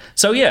interesting.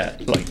 So yeah,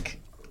 like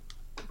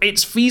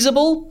it's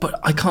feasible, but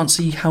I can't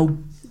see how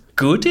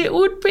good it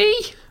would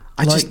be.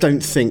 I just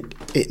don't think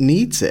it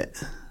needs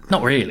it.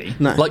 Not really.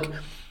 No. Like,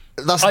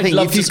 That's the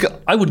thing.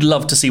 I would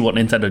love to see what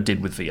Nintendo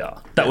did with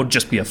VR. That would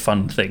just be a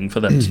fun thing for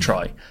them to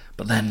try.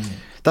 But then...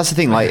 That's the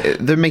thing, like,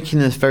 they're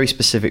making a very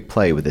specific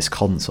play with this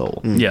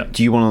console. Yeah.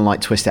 Do you want to,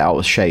 like, twist it out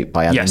of shape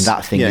by adding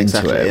that thing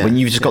into it? When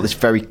you've just got this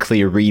very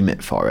clear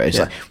remit for it. It's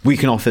like, we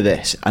can offer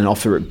this and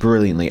offer it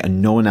brilliantly,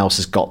 and no one else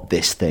has got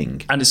this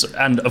thing.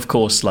 And of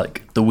course,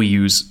 like, the Wii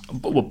U's...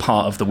 Well,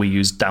 part of the Wii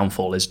U's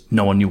downfall is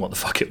no one knew what the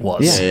fuck it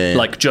was.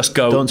 Like, just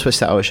go... Don't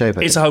twist it out of shape.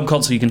 It's a home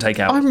console you can take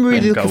out. I'm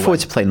really looking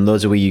forward to playing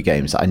loads of Wii U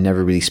games that I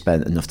never really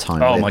spent enough time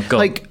with. Oh, my God.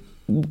 Like,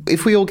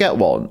 if we all get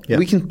one,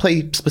 we can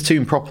play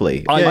Splatoon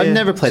properly. I've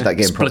never played that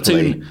game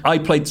properly. I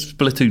played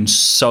Splatoon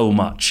so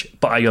much,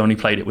 but I only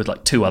played it with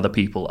like 2 other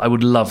people. I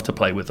would love to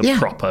play with a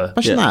proper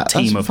team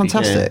That's of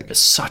fantastic. people.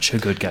 It's such a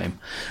good game.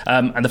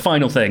 And the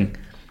final thing,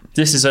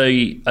 this is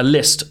a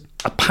list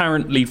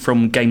apparently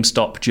from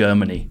GameStop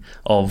Germany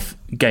of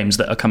games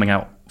that are coming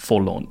out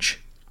for launch.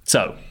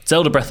 So,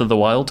 Zelda Breath of the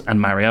Wild and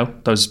Mario,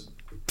 those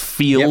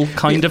feel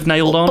kind of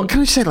nailed on. But can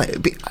I say, like,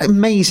 it'd be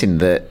amazing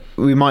that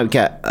we might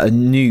get a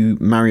new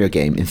Mario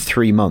game in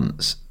 3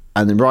 months,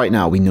 and then right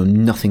now we know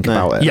nothing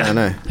about it. Yeah, I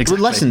know. Exactly.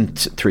 Less than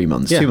 3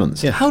 months, 2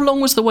 months. Yeah. How long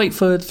was the wait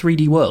for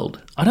 3D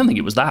World? I don't think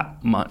it was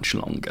that much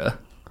longer.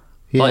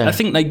 Yeah. Like, I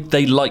think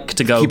they like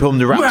to go Keep on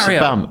the wraps, Mario,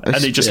 bam.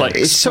 and it just like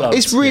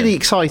it's really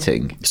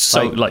exciting.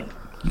 So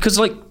because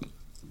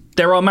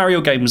there are Mario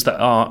games that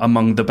are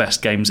among the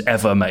best games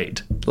ever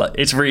made. Like,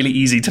 it's really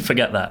easy to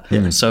forget that.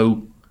 Yeah.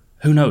 So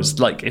who knows?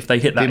 Like, if they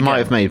hit that, They might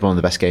have made one of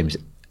the best games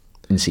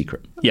in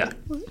secret. Yeah.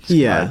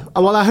 Yeah.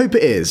 Well, I hope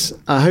it is.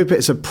 I hope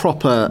it's a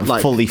proper,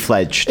 like, fully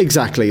fledged.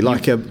 Exactly,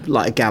 like a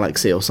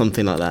Galaxy or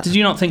something like that. Did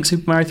you not think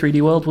Super Mario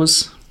 3D World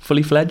was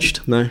fully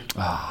fledged? No.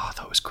 Oh, I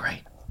thought it was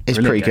great. It's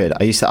Brilliant pretty game.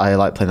 good. I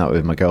like playing that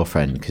with my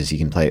girlfriend because you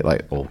can play it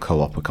like all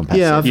co-op or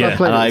competitive. Yeah, I've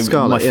played it with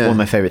Scarlett, One of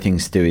my favourite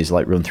things to do is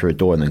like run through a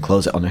door and then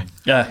close it on her.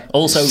 Yeah.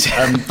 Also,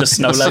 the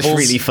snow That's levels. just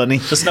really funny.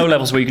 The snow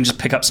levels where you can just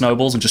pick up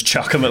snowballs and just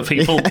chuck them at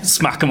people,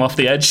 smack them off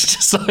the edge.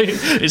 Just like,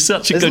 it's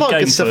such a There's good a lot game.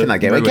 of good stuff in that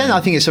game. Again,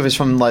 I think it suffers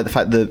from like the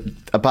fact that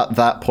about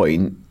that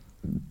point,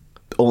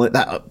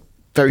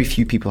 very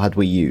few people had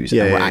Wii U's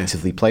and were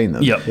actively playing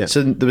them. Yep.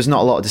 So there was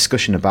not a lot of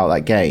discussion about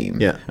that game.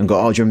 Yeah. And go,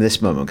 oh, do you remember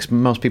this moment? Because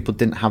most people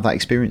didn't have that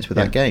experience with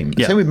that game.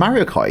 Yeah. Same with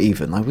Mario Kart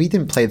even. Like, we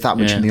didn't play that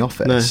much in the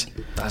office.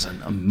 No. That's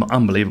an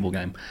unbelievable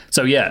game.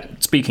 So yeah,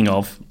 speaking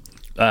of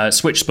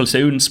Switch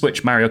Splatoon,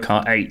 Switch Mario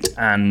Kart 8,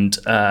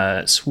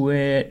 and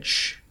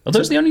Switch... Are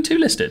those the only 2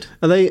 listed?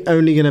 Are they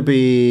only going to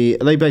be...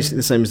 Are they basically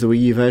the same as the Wii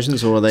U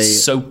versions, or are they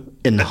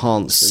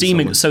enhanced?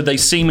 So they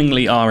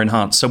seemingly are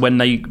enhanced. So when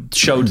they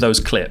showed those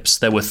clips,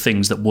 there were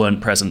things that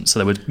weren't present. So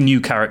there were new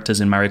characters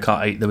in Mario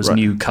Kart 8. There was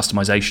new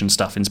customization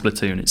stuff in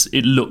Splatoon.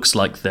 It looks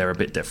like they're a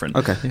bit different.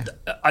 Okay.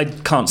 I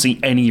can't see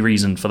any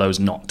reason for those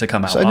not to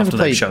come out after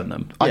they've shown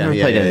them. I've never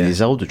played any of these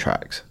Zelda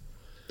tracks.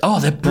 Oh,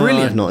 they're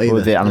brilliant. I've not either.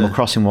 Or the Animal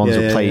Crossing ones,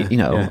 or play, you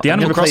know. The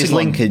Animal Crossing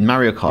Link in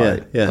Mario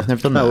Kart. Yeah. I've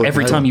never done that.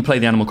 Every time you play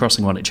the Animal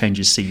Crossing one, it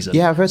changes season.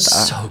 Yeah, I've heard that.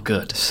 So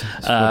good.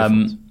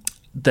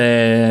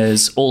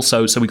 There's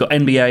also, so we got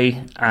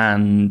NBA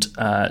and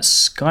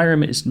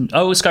Skyrim is...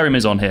 Oh, Skyrim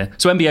is on here.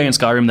 So NBA and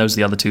Skyrim, those are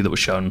the other 2 that were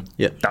shown.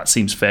 Yeah. That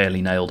seems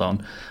fairly nailed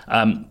on.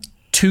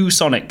 2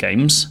 Sonic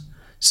games.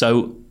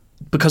 So,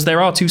 because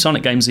there are 2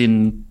 Sonic games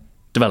in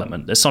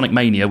development. There's Sonic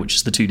Mania, which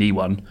is the 2D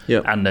one.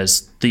 Yep. And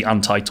there's the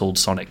untitled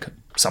Sonic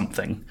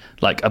something,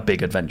 like a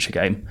big adventure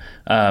game.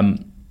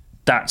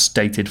 That's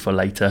dated for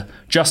later.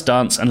 Just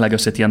Dance and Lego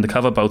City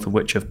Undercover, both of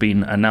which have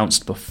been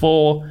announced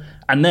before.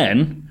 And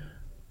then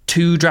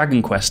 2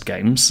 Dragon Quest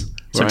games.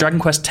 So Dragon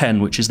Quest X,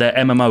 which is their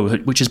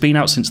MMO, which has been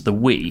out since the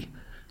Wii,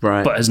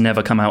 but has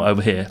never come out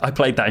over here. I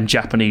played that in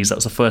Japanese. That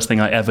was the first thing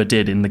I ever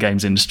did in the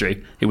games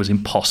industry. It was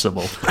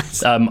impossible.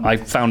 I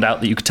found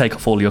out that you could take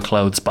off all your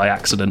clothes by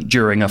accident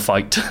during a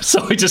fight.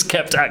 So I just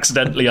kept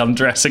accidentally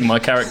undressing my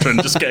character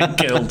and just getting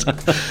killed.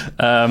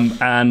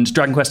 And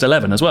Dragon Quest XI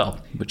as well,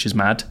 which is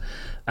mad.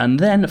 And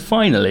then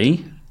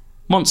finally,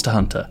 Monster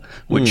Hunter,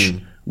 which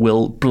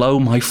will blow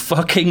my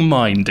fucking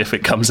mind if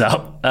it comes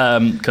out,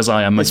 because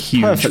I am a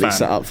huge fan. It's perfectly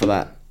set up for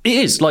that. It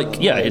is,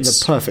 like, it's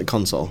the perfect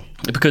console.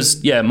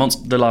 Because,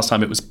 the last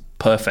time it was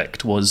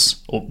perfect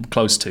was, or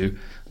close to,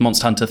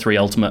 Monster Hunter 3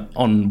 Ultimate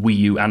on Wii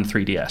U and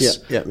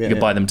 3DS. You could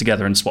buy them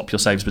together and swap your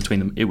saves between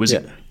them. It was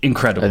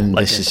incredible. And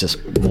this is just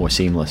a more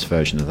seamless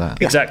version of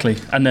that. Exactly.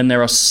 And then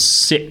there are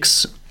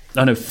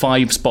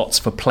 5 spots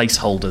for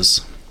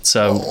placeholders.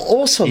 So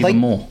also, even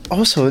more.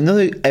 Also,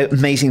 another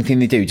amazing thing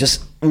they do,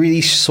 just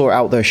really sort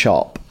out their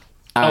shop.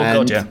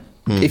 And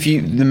if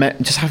you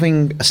just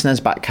having a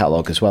SNES back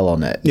catalogue as well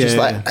on it,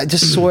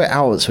 just sort it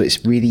out so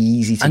it's really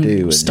easy to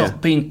do. And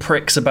stop being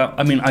pricks about.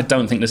 I mean, I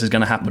don't think this is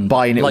going to happen.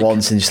 Buying it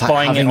once and just like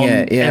buying having it on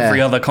it, every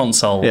other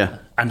console.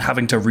 and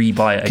having to rebuy it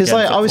again. Because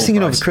I was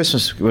thinking price. of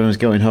Christmas when I was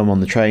going home on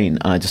the train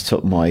and I just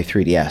took my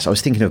 3DS. I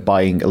was thinking of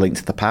buying A Link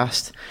to the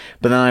Past,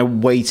 but then I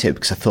waited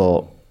because I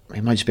thought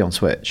it might just be on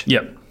Switch.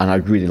 Yep. And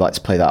I'd really like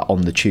to play that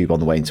on the tube on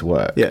the way into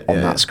work on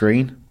that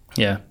screen.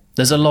 Yeah.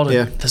 There's a lot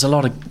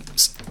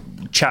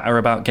of chatter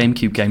about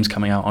GameCube games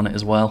coming out on it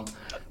as well.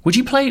 Would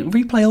you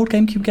replay old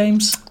GameCube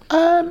games?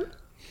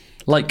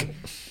 Like,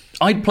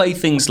 I'd play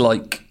things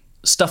like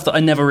stuff that I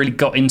never really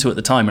got into at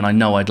the time and I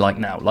know I'd like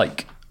now.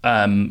 Like,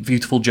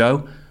 Beautiful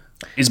Joe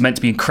is meant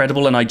to be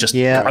incredible and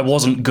I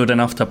wasn't good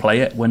enough to play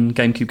it when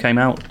GameCube came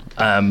out.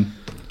 I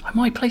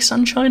might play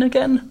Sunshine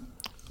again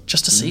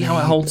just to see how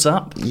it holds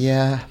up.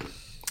 Yeah.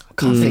 I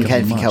can't think of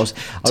anything else.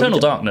 Eternal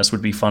Darkness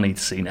would be funny to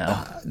see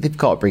now. They've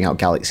got to bring out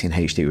Galaxy in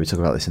HD. We were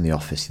talking about this in the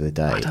office the other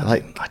day.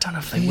 I don't know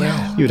if they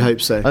will. You would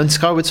hope so. And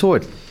Skyward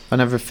Sword. I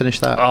never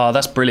finished that. Oh,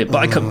 that's brilliant.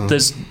 But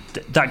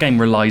that game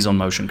relies on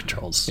motion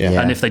controls. Yeah.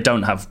 And if they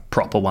don't have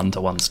proper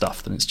one-to-one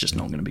stuff, then it's just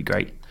not going to be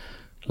great.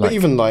 But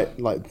even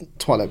like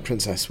Twilight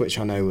Princess, which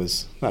I know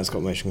that's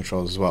got motion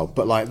controls as well.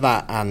 But like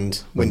that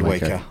and Wind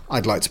Waker,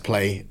 I'd like to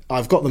play.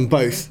 I've got them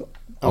both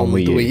on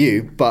the Wii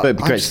U, but it'd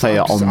be great to play it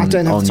on. I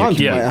don't have time to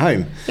play Yeah. it at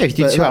home. Yeah, if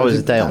you do 2 hours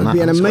a day on that. That'd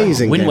be an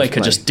amazing. Wind game to Waker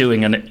play. just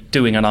doing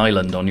an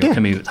island on your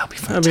commute. That'd be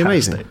fantastic. That'd be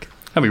amazing.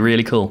 That'd be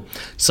really cool.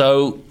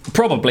 So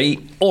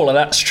probably all of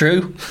that's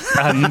true,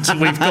 and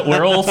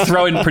we're all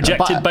throwing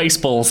projected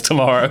baseballs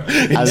tomorrow.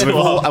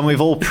 And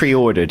we've all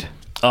pre-ordered.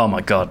 Oh my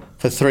god!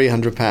 for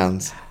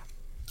 £300.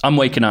 I'm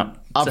waking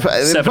up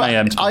 7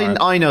 a.m. tomorrow.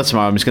 I know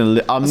tomorrow.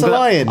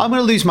 I'm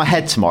gonna lose my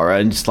head tomorrow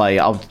and just like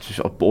I'll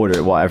order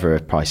it whatever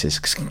price is.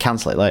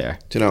 Cancel it later.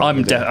 Do you know?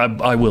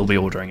 What I will be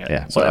ordering it.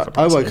 Yeah. Whatever I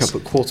price woke it is.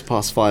 up at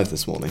 5:15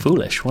 this morning.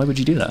 Foolish. Why would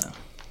you do that?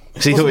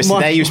 So he thought it was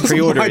today. He was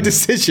pre-ordering. My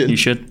decision. You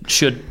should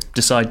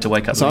decide to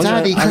wake up. So I'm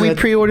Daddy, gonna- can we I'm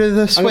gonna- pre-order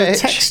the I'm going to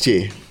Switch? text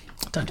you.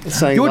 Don't do that.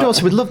 Saying Your like-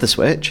 daughter would love the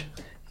Switch.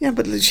 Yeah,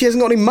 but she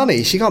hasn't got any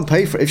money. She can't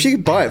pay for it. If she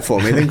could buy it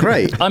for me, then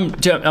great. I'm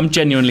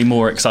genuinely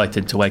more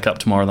excited to wake up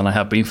tomorrow than I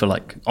have been for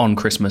like on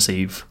Christmas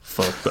Eve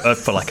for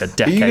like a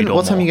decade or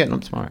What time are more. you getting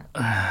up tomorrow?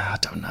 I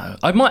don't know.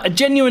 I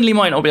genuinely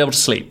might not be able to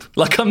sleep.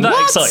 Like I'm that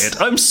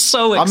excited. I'm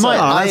so excited.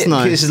 that's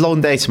nice. This is a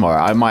long day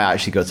tomorrow. I might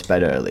actually go to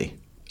bed early.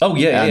 Oh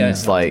yeah, And yeah.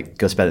 it's like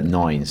go to bed at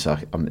 9, so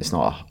it's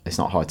not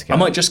hard to get. I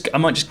might just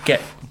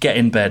get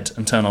in bed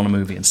and turn on a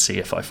movie and see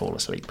if I fall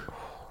asleep.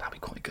 That'd be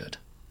quite good.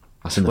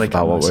 That's enough wake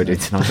about up what we're nicely. doing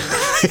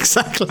tonight.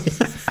 Exactly.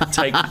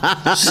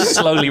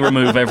 Slowly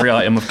remove every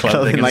item of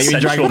clothing in a Like you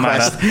in sensual Dragon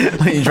manner. Quest.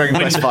 Like you in Dragon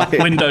Quest 5.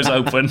 Windows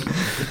open.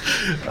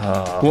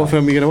 What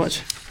film are you going to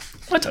watch?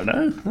 I don't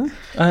know.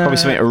 Probably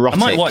something I erotic.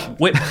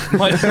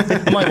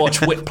 might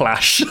watch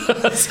Whiplash.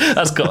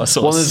 That's got a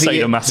sort of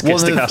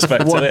sadomasochistic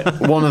aspect to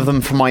it. One of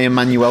them from my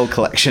Emmanuel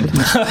collection.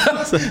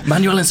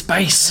 Manual in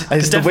Space.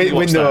 It's the Definitely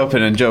watch window that.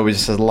 open and Joe was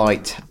just a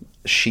light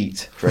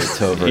sheet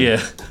draped over it.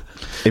 Yeah.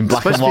 In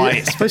black and white.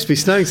 It's supposed to be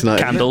snowing tonight.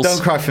 Candles.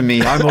 Don't cry for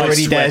me. I'm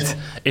already I swear, dead.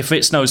 If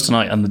it snows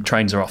tonight and the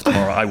trains are off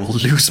tomorrow, I will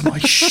lose my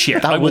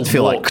shit. I will would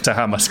feel walk like- to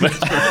Hammersmith.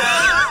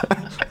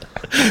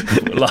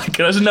 Like,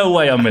 there's no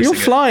way I'm missing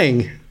You're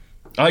flying. it.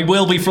 I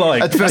will be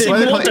flying. At first, That's even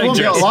more he won't be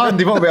dangerous. on land.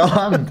 He won't be on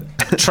land.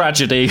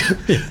 Tragedy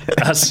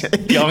as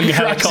young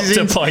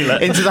helicopter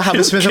pilot. Into the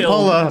Hammersmith Killed.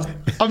 Apollo.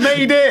 I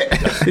made it.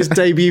 His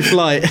debut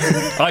flight.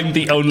 I'm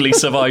the only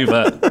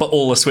survivor, but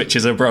all the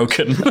switches are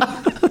broken.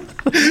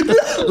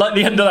 Like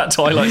the end of that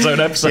Twilight Zone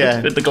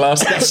episode with the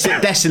glass.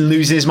 Destin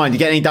loses his mind. You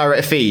get any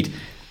direct feed?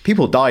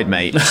 People died,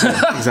 mate.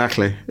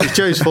 Exactly. It's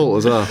Joe's fault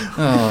as well.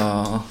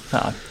 Oh,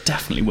 I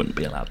definitely wouldn't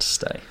be allowed to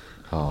stay.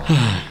 Oh,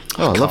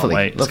 Can't lovely.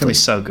 wait. It's going to be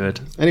so good.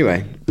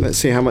 Anyway, let's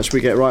see how much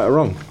we get right or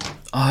wrong.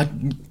 I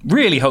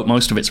really hope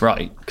most of it's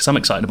right, because I'm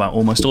excited about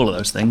almost all of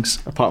those things.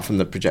 Apart from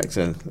the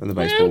projector and the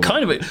baseball.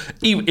 Kind of.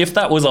 If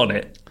that was on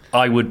it,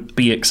 I would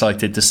be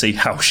excited to see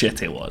how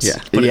shit it was. Yeah.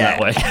 Put it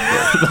that way.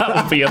 That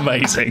would be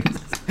amazing.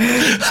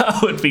 That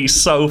would be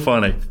so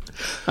funny.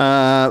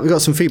 We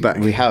got some feedback.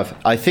 We have.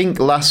 I think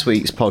last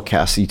week's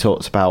podcast you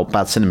talked about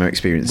bad cinema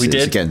experiences We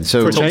did. again.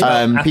 So For a change.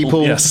 Apple,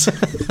 people, yes.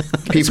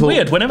 It's people,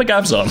 weird whenever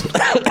Gav's on.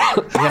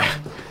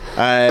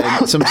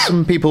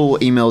 some people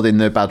emailed in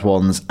their bad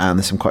ones, and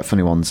there's some quite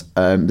funny ones.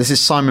 This is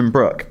Simon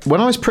Brooke.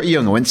 When I was pretty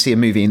young, I went to see a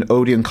movie in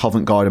Odeon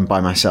Covent Garden by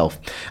myself.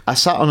 I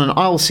sat on an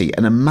aisle seat,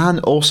 and a man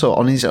also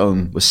on his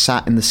own was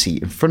sat in the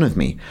seat in front of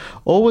me.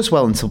 All was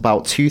well until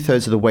about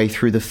 2/3 of the way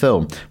through the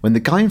film, when the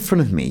guy in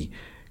front of me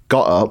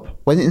got up,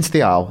 went into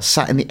the aisle,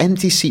 sat in the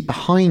empty seat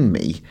behind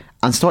me,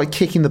 and started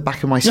kicking the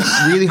back of my seat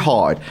really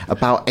hard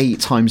about 8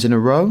 times in a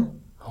row.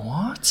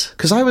 What?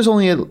 Because I was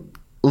only a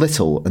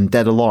little and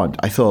dead alarmed,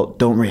 I thought,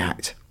 don't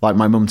react, like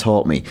my mum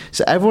taught me.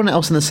 So everyone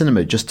else in the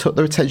cinema just took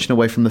their attention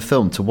away from the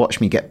film to watch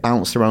me get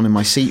bounced around in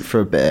my seat for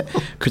a bit,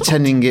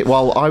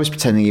 while I was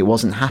pretending it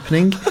wasn't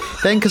happening.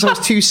 Then, because I was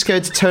too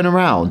scared to turn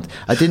around,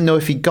 I didn't know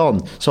if he'd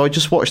gone, so I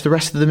just watched the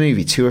rest of the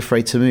movie, too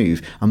afraid to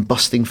move, and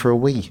busting for a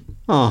wee.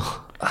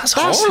 Oh, That's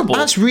horrible.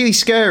 That's really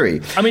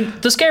scary. I mean,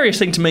 the scariest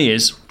thing to me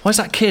is, why's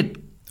that kid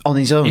On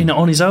his own.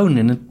 on his own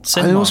in a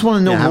cinema? I also want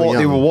to know Yeah, how what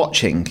they young? were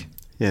watching.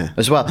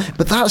 as well.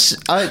 But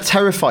it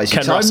terrifies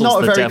me. I'm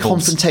not a very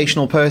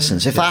confrontational person.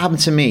 So if that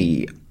happened to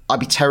me, I'd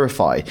be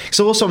terrified.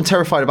 So also I'm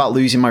terrified about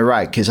losing my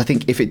rag, because I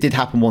think if it did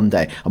happen one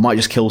day, I might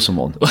just kill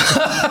someone.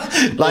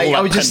 I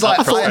would just I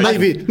thought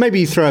maybe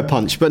you throw a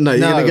punch, but no,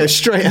 you're going to go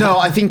straight No, out.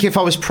 I think if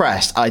I was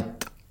pressed,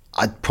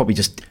 I'd probably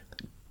just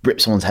rip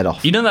someone's head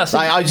off. You know that thing?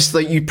 I just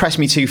you press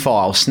me too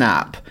far, I'll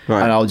snap,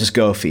 and I'll just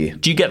go for you.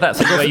 Do you get that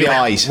thing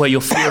where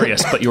you're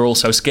furious, but you're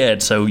also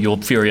scared? So your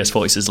furious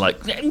voice is like,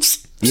 stop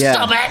it!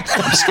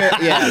 I'm scared.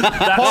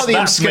 Yeah, partly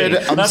I'm scared.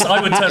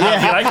 I would turn around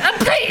and be like,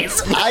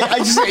 please.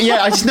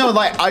 I just know,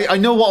 like, I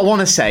know what I want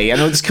to say, and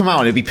it'll just come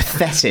out and it'll be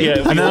pathetic,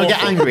 and then I'll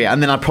get angry,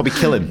 and then I'd probably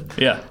kill him.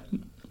 Yeah.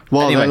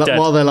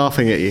 While they're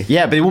laughing at you.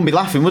 Yeah, but he wouldn't be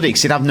laughing, would he?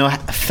 Because he'd have no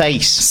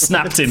face.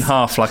 Snapped in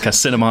half like a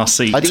cinema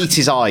seat. I'd eat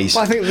his eyes.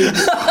 I think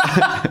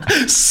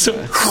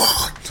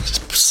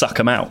just suck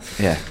them out.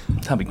 Yeah.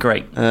 That'd be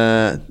great.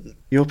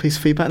 Your piece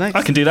of feedback next?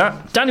 I can do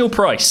that. Daniel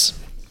Price.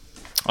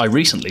 I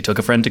recently took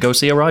a friend to go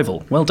see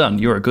Arrival. Well done,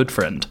 you're a good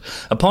friend.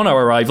 Upon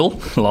our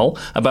arrival,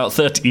 about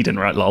 30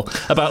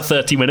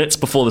 minutes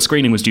before the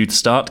screening was due to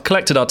start,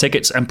 collected our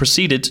tickets and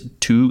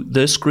proceeded to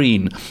the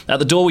screen. At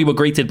the door, we were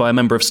greeted by a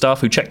member of staff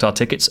who checked our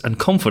tickets and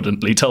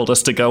confidently told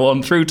us to go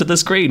on through to the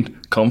screen.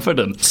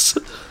 Confidence.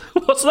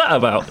 What's that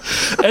about?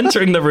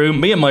 Entering the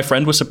room, me and my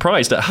friend were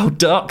surprised at how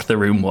dark the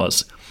room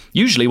was.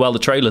 Usually, while the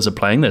trailers are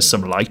playing, there's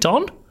some light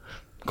on. ?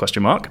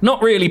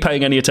 Not really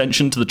paying any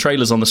attention to the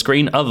trailers on the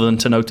screen other than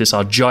to notice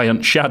our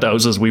giant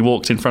shadows as we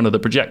walked in front of the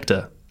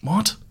projector.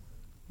 What?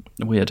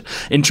 Weird.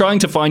 In trying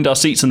to find our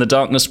seats in the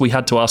darkness, we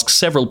had to ask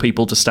several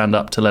people to stand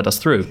up to let us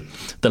through.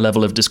 The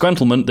level of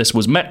disgruntlement this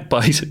was met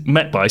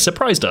by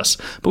surprised us,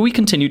 but we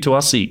continued to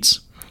our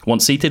seats.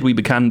 Once seated, we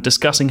began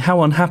discussing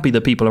how unhappy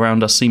the people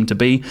around us seemed to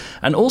be,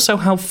 and also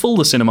how full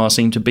the cinema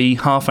seemed to be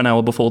half an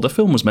hour before the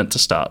film was meant to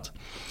start.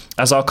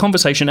 As our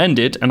conversation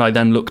ended, and I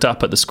then looked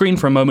up at the screen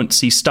for a moment to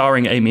see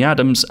starring Amy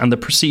Adams and the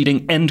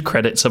preceding end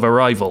credits of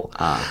Arrival.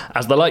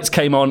 As the lights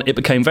came on, it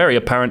became very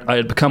apparent I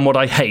had become what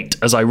I hate,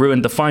 as I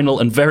ruined the final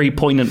and very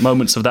poignant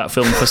moments of that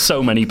film for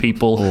so many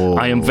people.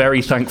 I am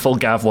very thankful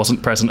Gav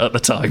wasn't present at the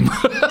time.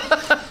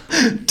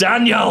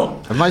 Daniel!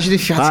 Imagine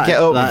if you had to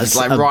get up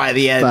right at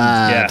the end.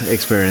 Bad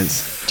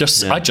experience.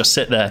 I'd just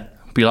sit there.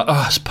 Be like,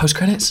 it's post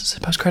credits.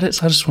 I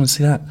just want to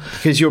see that.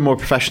 Because you're more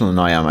professional than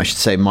I am, I should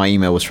say my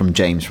email was from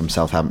James from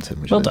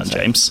Southampton. Well done,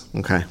 James.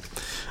 Okay.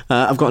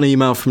 I've got an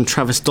email from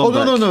Travis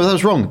Donbeck. Oh, no, that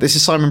was wrong. This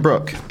is Simon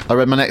Brooke. I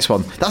read my next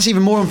one. That's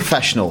even more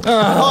unprofessional.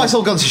 It's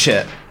all gone to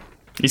shit.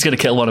 He's going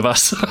to kill one of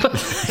us.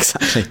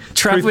 Exactly.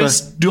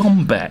 Travis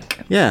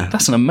Donbeck. Yeah.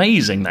 That's an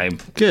amazing name.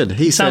 Good.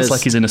 He sounds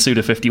like he's in a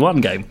Suda 51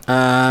 game.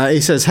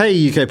 He says,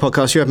 hey, UK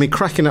Podcast, you had me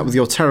cracking up with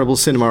your terrible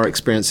cinema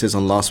experiences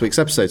on last week's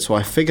episode, so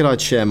I figured I'd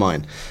share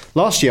mine.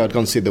 Last year, I'd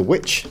gone to see The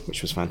Witch,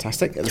 which was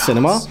fantastic, at the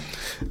cinema.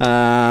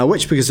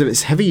 Which, because of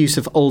its heavy use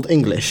of Old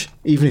English,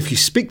 even if you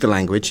speak the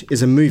language,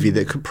 is a movie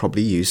that could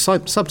probably use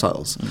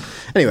subtitles.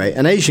 Anyway,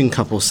 an Asian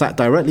couple sat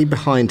directly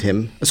beside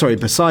him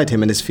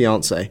and his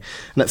fiancée,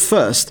 and at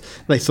first,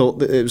 they thought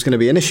that it was going to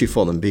be an issue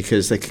for them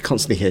because they could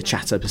constantly hear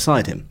chatter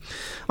beside him.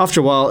 After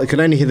a while, they could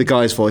only hear the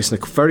guy's voice,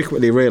 and they very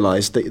quickly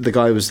realised that the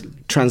guy was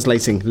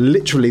translating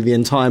literally the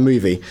entire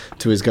movie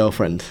to his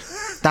girlfriend.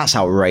 That's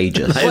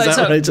outrageous. That is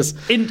outrageous.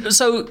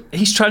 So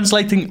he's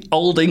translating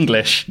Old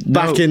English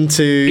back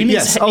into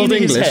Old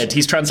English. His head,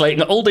 he's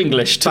translating Old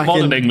English to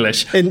modern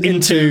English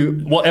into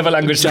whatever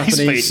language Japanese,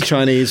 they speak.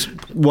 Chinese,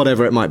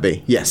 whatever it might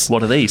be. Yes.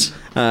 What are these?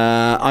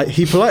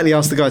 He politely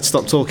asked the guy to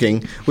stop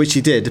talking, which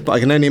he did. But I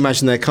can only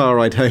imagine their car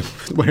ride home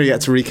where he had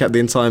to recap the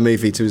entire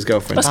movie to his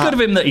girlfriend. That's good of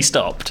him that he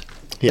stopped.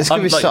 Yeah.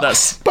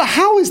 But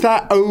how is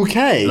that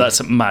okay?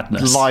 That's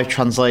madness. Live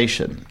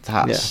translation.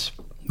 That's. Yeah.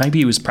 Maybe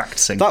he was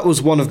practicing. That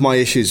was one of my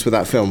issues with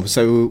that film.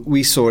 So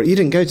we saw it. You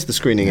didn't go to the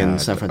screening in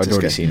San Francisco. I'd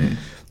already seen it.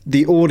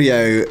 The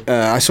audio,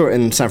 I saw it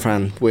in San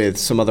Fran with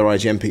some other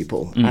IGN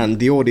people, and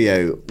the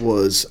audio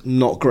was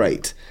not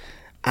great.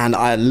 And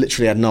I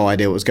literally had no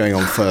idea what was going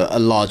on for a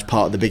large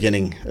part of the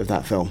beginning of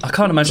that film. I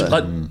can't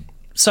imagine.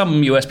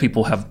 Some US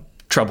people have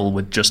trouble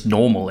with just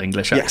normal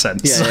English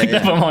accents.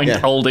 Never mind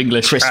Old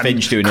English. Chris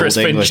Finch doing Chris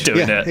Old Finch English.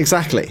 doing it.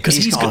 Exactly. Because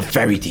he's got a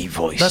very deep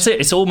voice. That's it.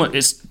 It's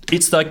almost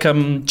it's like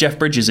Jeff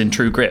Bridges in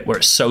True Grit, where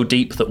it's so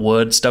deep that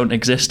words don't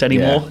exist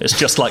anymore. It's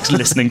just like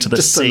listening to the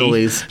just sea. The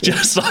noise.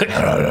 Just like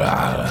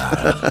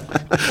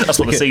that's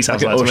what the sea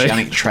sounds like to me.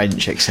 Oceanic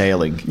trench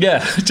exhaling.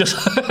 Yeah, just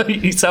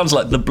he sounds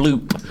like the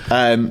bloop.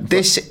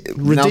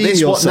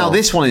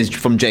 This one is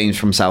from James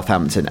from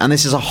Southampton, and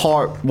this is a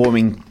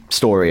heartwarming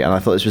story, and I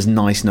thought this was a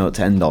nice note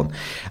to end on.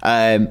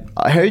 I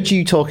heard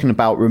you talking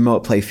about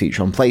remote play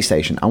feature on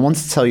PlayStation. I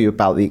wanted to tell you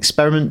about the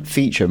experiment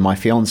feature my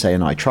fiance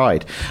and I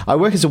tried. I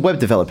work as a web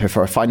developer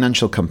for a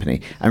financial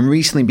company and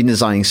recently been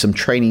designing some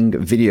training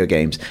video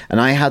games, and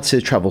I had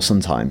to travel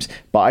sometimes,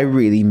 but I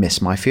really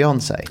miss my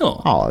fiance.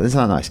 Oh, isn't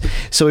that nice?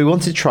 So we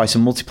wanted to try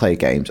some multiplayer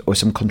games or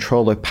some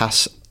controller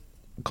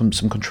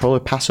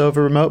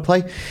passover remote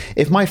play.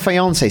 If my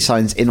fiance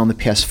signs in on the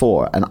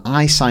PS4 and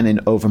I sign in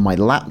over my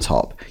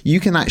laptop, you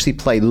can actually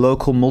play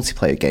local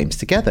multiplayer games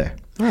together.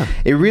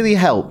 It really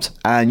helped,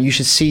 and you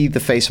should see the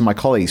face of my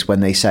colleagues when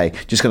they say,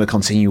 just going to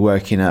continue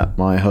working at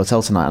my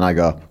hotel tonight, and I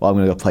go, well, I'm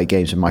going to go play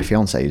games with my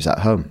fiancée who's at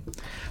home.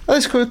 Oh,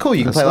 that's cool.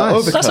 You can play that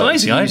overcoat. That's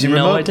amazing. I had using no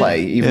remote idea.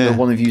 play, even though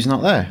one of you's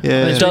not there.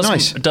 Yeah. It's really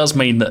nice. It does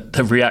mean that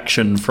the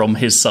reaction from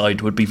his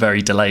side would be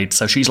very delayed.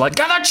 So she's like,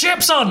 get the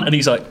chips on! And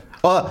he's like,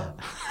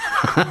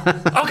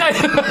 okay.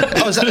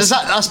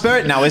 That's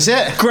Spirit now, is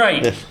it?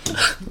 Great.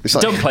 It's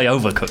like, Don't play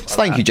Overcooked.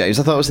 thank you, James.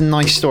 I thought it was a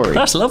nice story.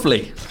 That's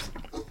lovely.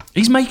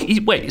 He's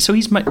making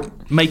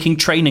making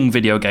training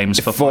video games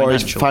for his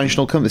financial.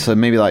 financial company, so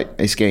maybe like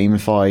it's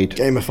gamified.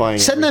 Gamifying.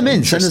 Send them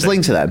in. Send us a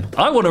link to them.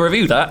 I want to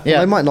review that. Yeah.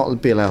 They might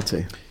not be allowed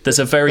to. There's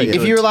a very If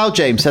good, you're allowed,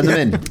 James, send them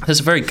in.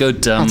 there's a very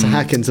good To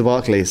hack into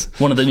Barclays.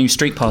 one of the new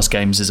Street Pass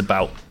games is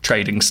about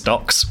trading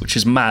stocks, which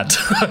is mad.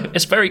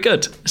 It's very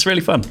good. It's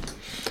really fun.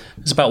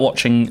 It's about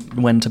watching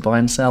when to buy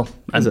and sell,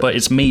 but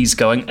it's Mies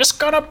going, it's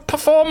gonna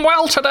perform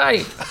well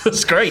today.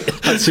 It's great.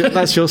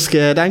 That's your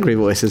scared, angry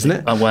voice, isn't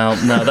it? Well,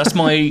 no, that's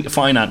my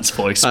finance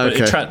voice, but,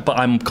 Okay. but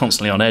I'm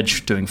constantly on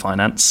edge doing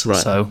finance, Right.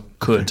 so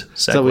could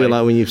Is that what you're segue.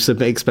 like when you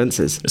submit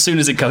expenses? As soon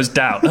as it goes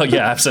down, oh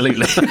yeah,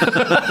 absolutely.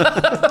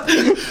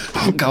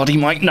 Oh God, he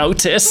might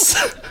notice.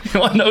 He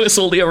might notice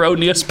all the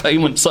erroneous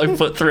payments I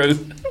put through.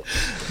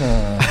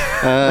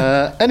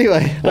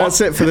 Anyway,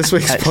 that's it for this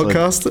week's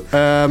podcast.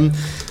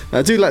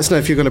 Do let us know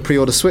if you're going to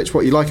pre-order Switch,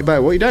 what you like about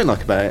it, what you don't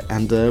like about it,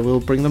 and we'll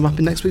bring them up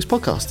in next week's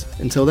podcast.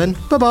 Until then,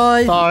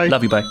 bye-bye. Bye.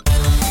 Love you, bye.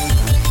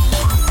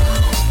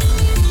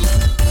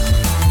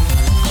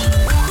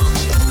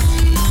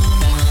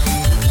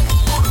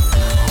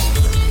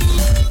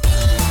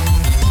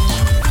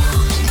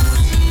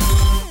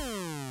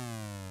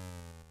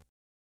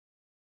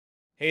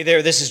 Hey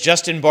there, this is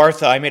Justin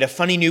Bartha. I made a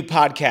funny new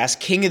podcast,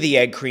 King of the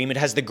Egg Cream. It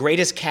has the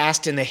greatest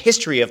cast in the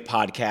history of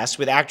podcasts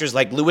with actors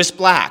like Louis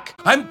Black,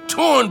 I'm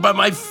torn by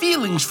my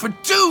feelings for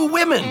two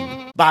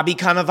women. Bobby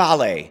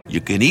Cannavale,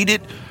 You can eat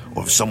it,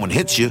 or if someone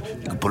hits you,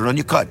 you can put it on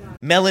your cut.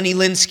 Melanie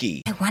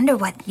Linsky, I wonder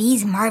what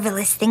these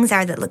marvelous things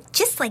are that look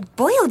just like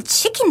boiled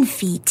chicken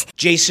feet.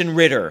 Jason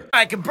Ritter,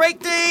 I can break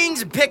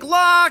things and pick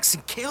locks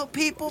and kill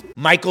people.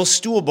 Michael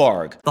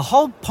Stuhlbarg, The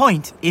whole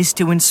point is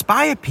to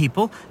inspire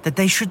people that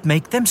they should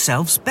make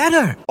themselves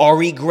better.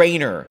 Ari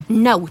Grainer,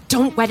 No,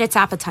 don't whet its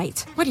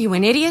appetite. What are you,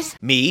 an idiot?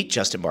 me,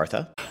 Justin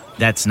Bartha,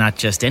 That's not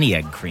just any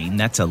egg cream,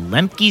 that's a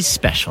Lemke's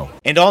special.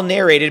 and all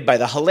narrated by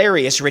the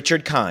hilarious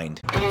Richard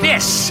Kind.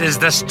 This is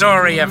the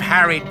story of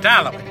Harry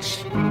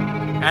Dalowitz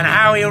and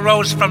how he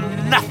rose from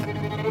nothing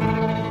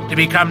to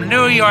become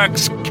New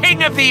York's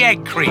King of the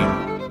Egg Cream.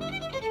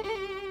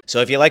 So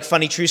if you like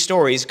funny true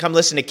stories, come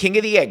listen to King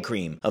of the Egg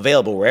Cream,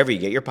 available wherever you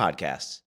get your podcasts.